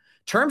generated.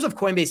 Terms of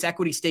Coinbase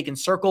equity stake in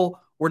Circle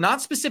were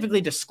not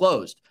specifically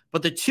disclosed,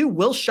 but the two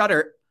will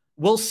center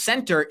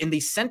in the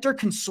Center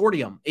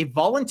Consortium, a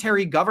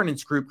voluntary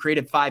governance group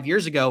created 5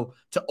 years ago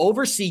to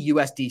oversee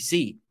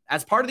USDC.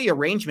 As part of the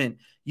arrangement,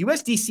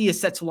 USDC is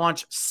set to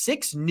launch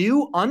 6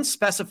 new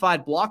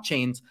unspecified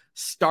blockchains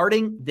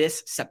starting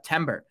this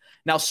September.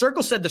 Now,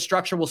 Circle said the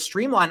structure will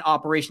streamline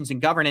operations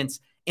and governance,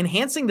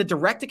 enhancing the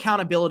direct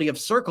accountability of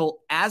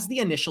Circle as the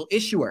initial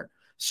issuer.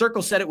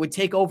 Circle said it would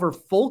take over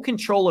full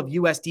control of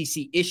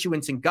USDC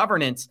issuance and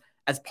governance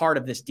as part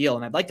of this deal.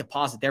 And I'd like to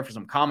pause it there for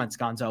some comments,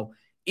 Gonzo.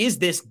 Is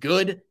this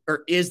good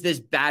or is this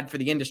bad for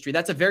the industry?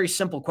 That's a very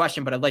simple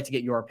question, but I'd like to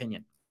get your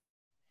opinion.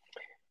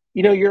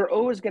 You know, you're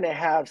always going to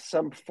have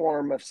some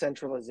form of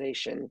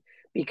centralization,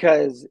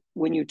 because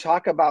when you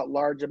talk about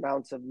large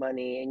amounts of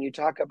money and you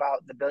talk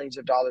about the billions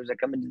of dollars that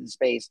come into the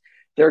space,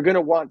 they're going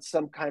to want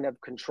some kind of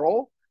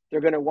control.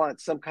 They're going to want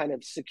some kind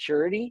of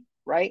security,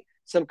 right?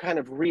 Some kind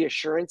of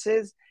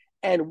reassurances.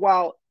 And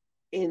while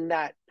in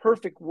that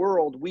perfect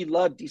world, we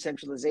love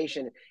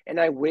decentralization, and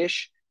I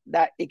wish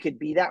that it could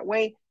be that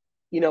way,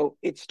 you know,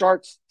 it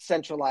starts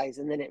centralized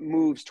and then it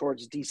moves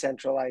towards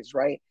decentralized,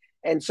 right?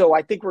 And so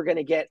I think we're going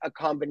to get a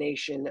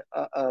combination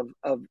of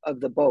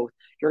the both.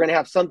 You're going to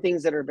have some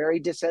things that are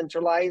very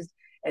decentralized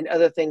and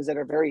other things that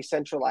are very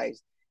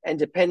centralized. And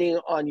depending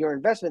on your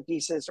investment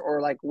thesis,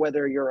 or like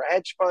whether you're a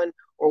hedge fund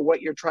or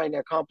what you're trying to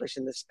accomplish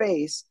in the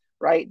space,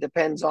 right,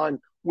 depends on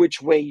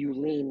which way you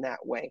lean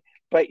that way.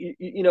 But,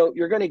 you know,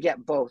 you're going to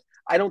get both.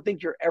 I don't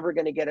think you're ever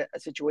going to get a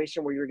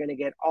situation where you're going to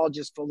get all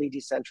just fully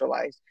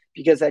decentralized,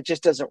 because that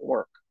just doesn't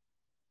work.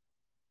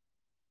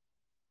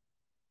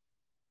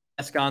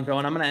 Gonzo,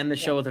 and I'm going to end the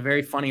show with a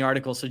very funny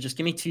article. So just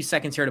give me 2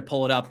 seconds here to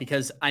pull it up,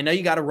 because I know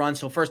you got to run.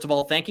 So first of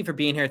all, thank you for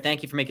being here.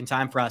 Thank you for making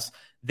time for us.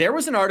 There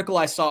was an article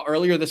I saw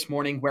earlier this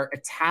morning where an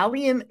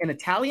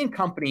Italian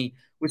company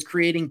was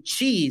creating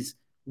cheese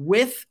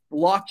with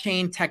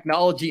blockchain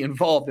technology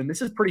involved. And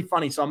this is pretty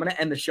funny. So I'm going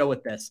to end the show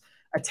with this.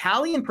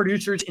 Italian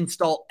producers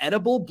install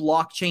edible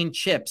blockchain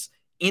chips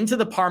into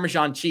the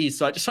Parmesan cheese.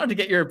 So I just wanted to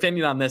get your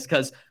opinion on this,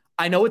 because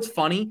I know it's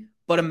funny,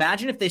 but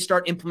imagine if they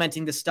start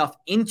implementing this stuff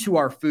into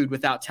our food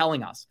without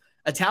telling us.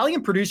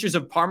 Italian producers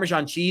of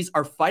Parmesan cheese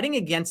are fighting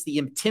against the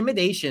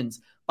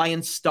intimidations by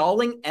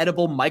installing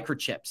edible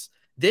microchips.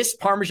 This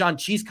Parmesan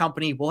cheese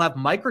company will have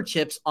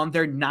microchips on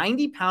their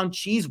 90-pound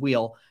cheese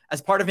wheel as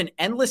part of an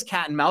endless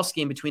cat and mouse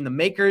game between the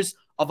makers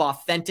of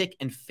authentic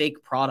and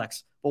fake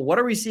products. But what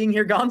are we seeing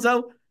here,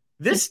 Gonzo?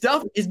 This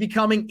stuff is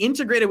becoming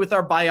integrated with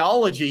our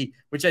biology,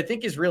 which I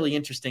think is really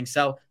interesting.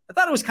 So I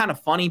thought it was kind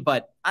of funny,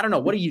 but I don't know.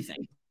 What do you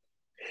think?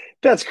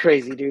 That's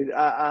crazy, dude.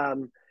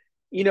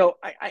 You know,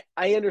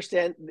 I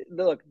understand.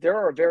 Look, there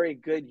are very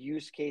good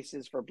use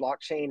cases for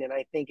blockchain, and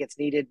I think it's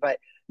needed, but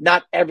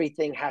not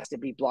everything has to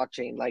be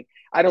blockchain. Like,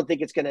 I don't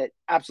think it's going to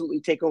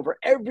absolutely take over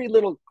every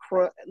little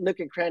nook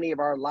and cranny of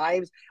our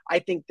lives. I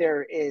think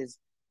there is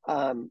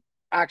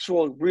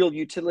actual real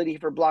utility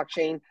for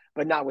blockchain,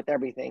 but not with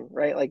everything,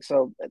 right? Like,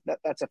 so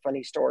that's a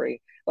funny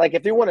story. Like,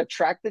 if they want to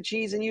track the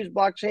cheese and use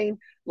blockchain,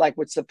 like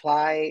with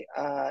supply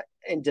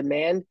and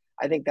demand,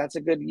 I think that's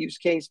a good use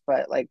case.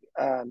 But like,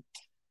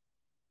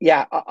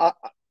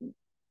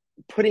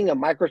 putting a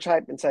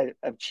microchip inside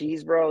of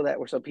cheese, bro,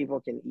 so people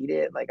can eat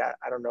it, like,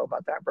 I don't know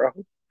about that, bro.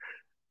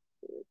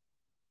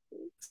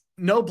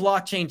 No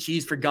blockchain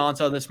cheese for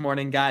Gonzo this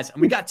morning, guys.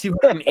 And we got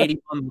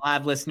 281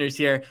 live listeners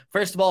here.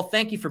 First of all,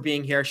 thank you for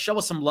being here. Show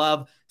us some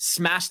love.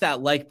 Smash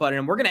that like button.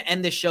 And we're going to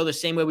end this show the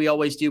same way we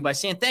always do, by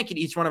saying thank you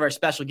to each one of our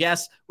special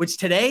guests, which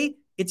today,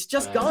 it's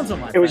just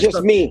Gonzo. It was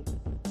just me.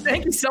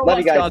 Thank you so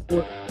much,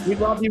 Gonzo. We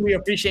love you. We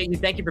appreciate you.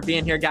 Thank you for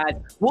being here, guys.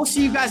 We'll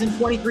see you guys in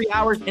 23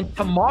 hours. And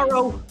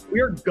tomorrow,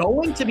 we're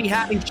going to be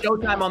having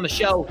Showtime on the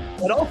show,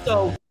 but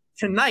also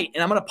tonight.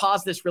 And I'm going to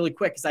pause this really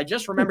quick because I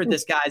just remembered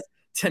this, guys.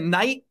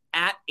 Tonight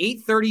at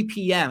 8:30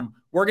 p.m.,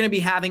 we're going to be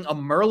having a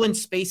Merlin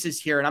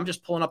Spaces here. And I'm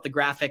just pulling up the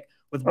graphic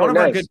with one of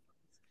our good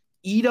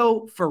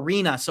Ito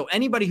Farina. So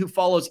anybody who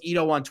follows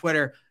Ito on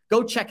Twitter,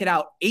 go check it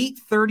out.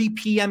 8:30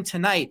 p.m.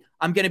 tonight,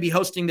 I'm going to be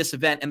hosting this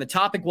event. And the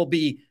topic will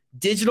be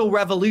Digital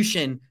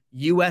Revolution,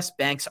 U.S.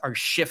 banks are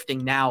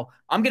shifting now.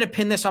 I'm going to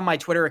pin this on my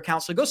Twitter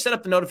account, so go set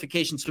up the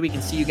notifications so we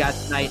can see you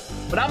guys tonight.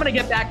 But I'm going to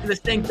get back to this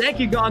thing. Thank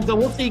you, Gonzo.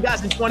 We'll see you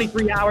guys in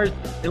 23 hours.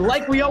 And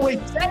like we always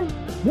say,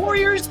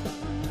 Warriors,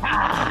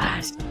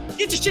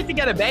 get your shit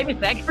together, baby.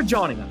 Thank you for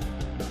joining us.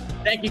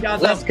 Thank you,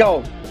 Gonzo. Let's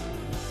go.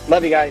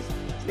 Love you guys.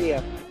 See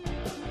ya.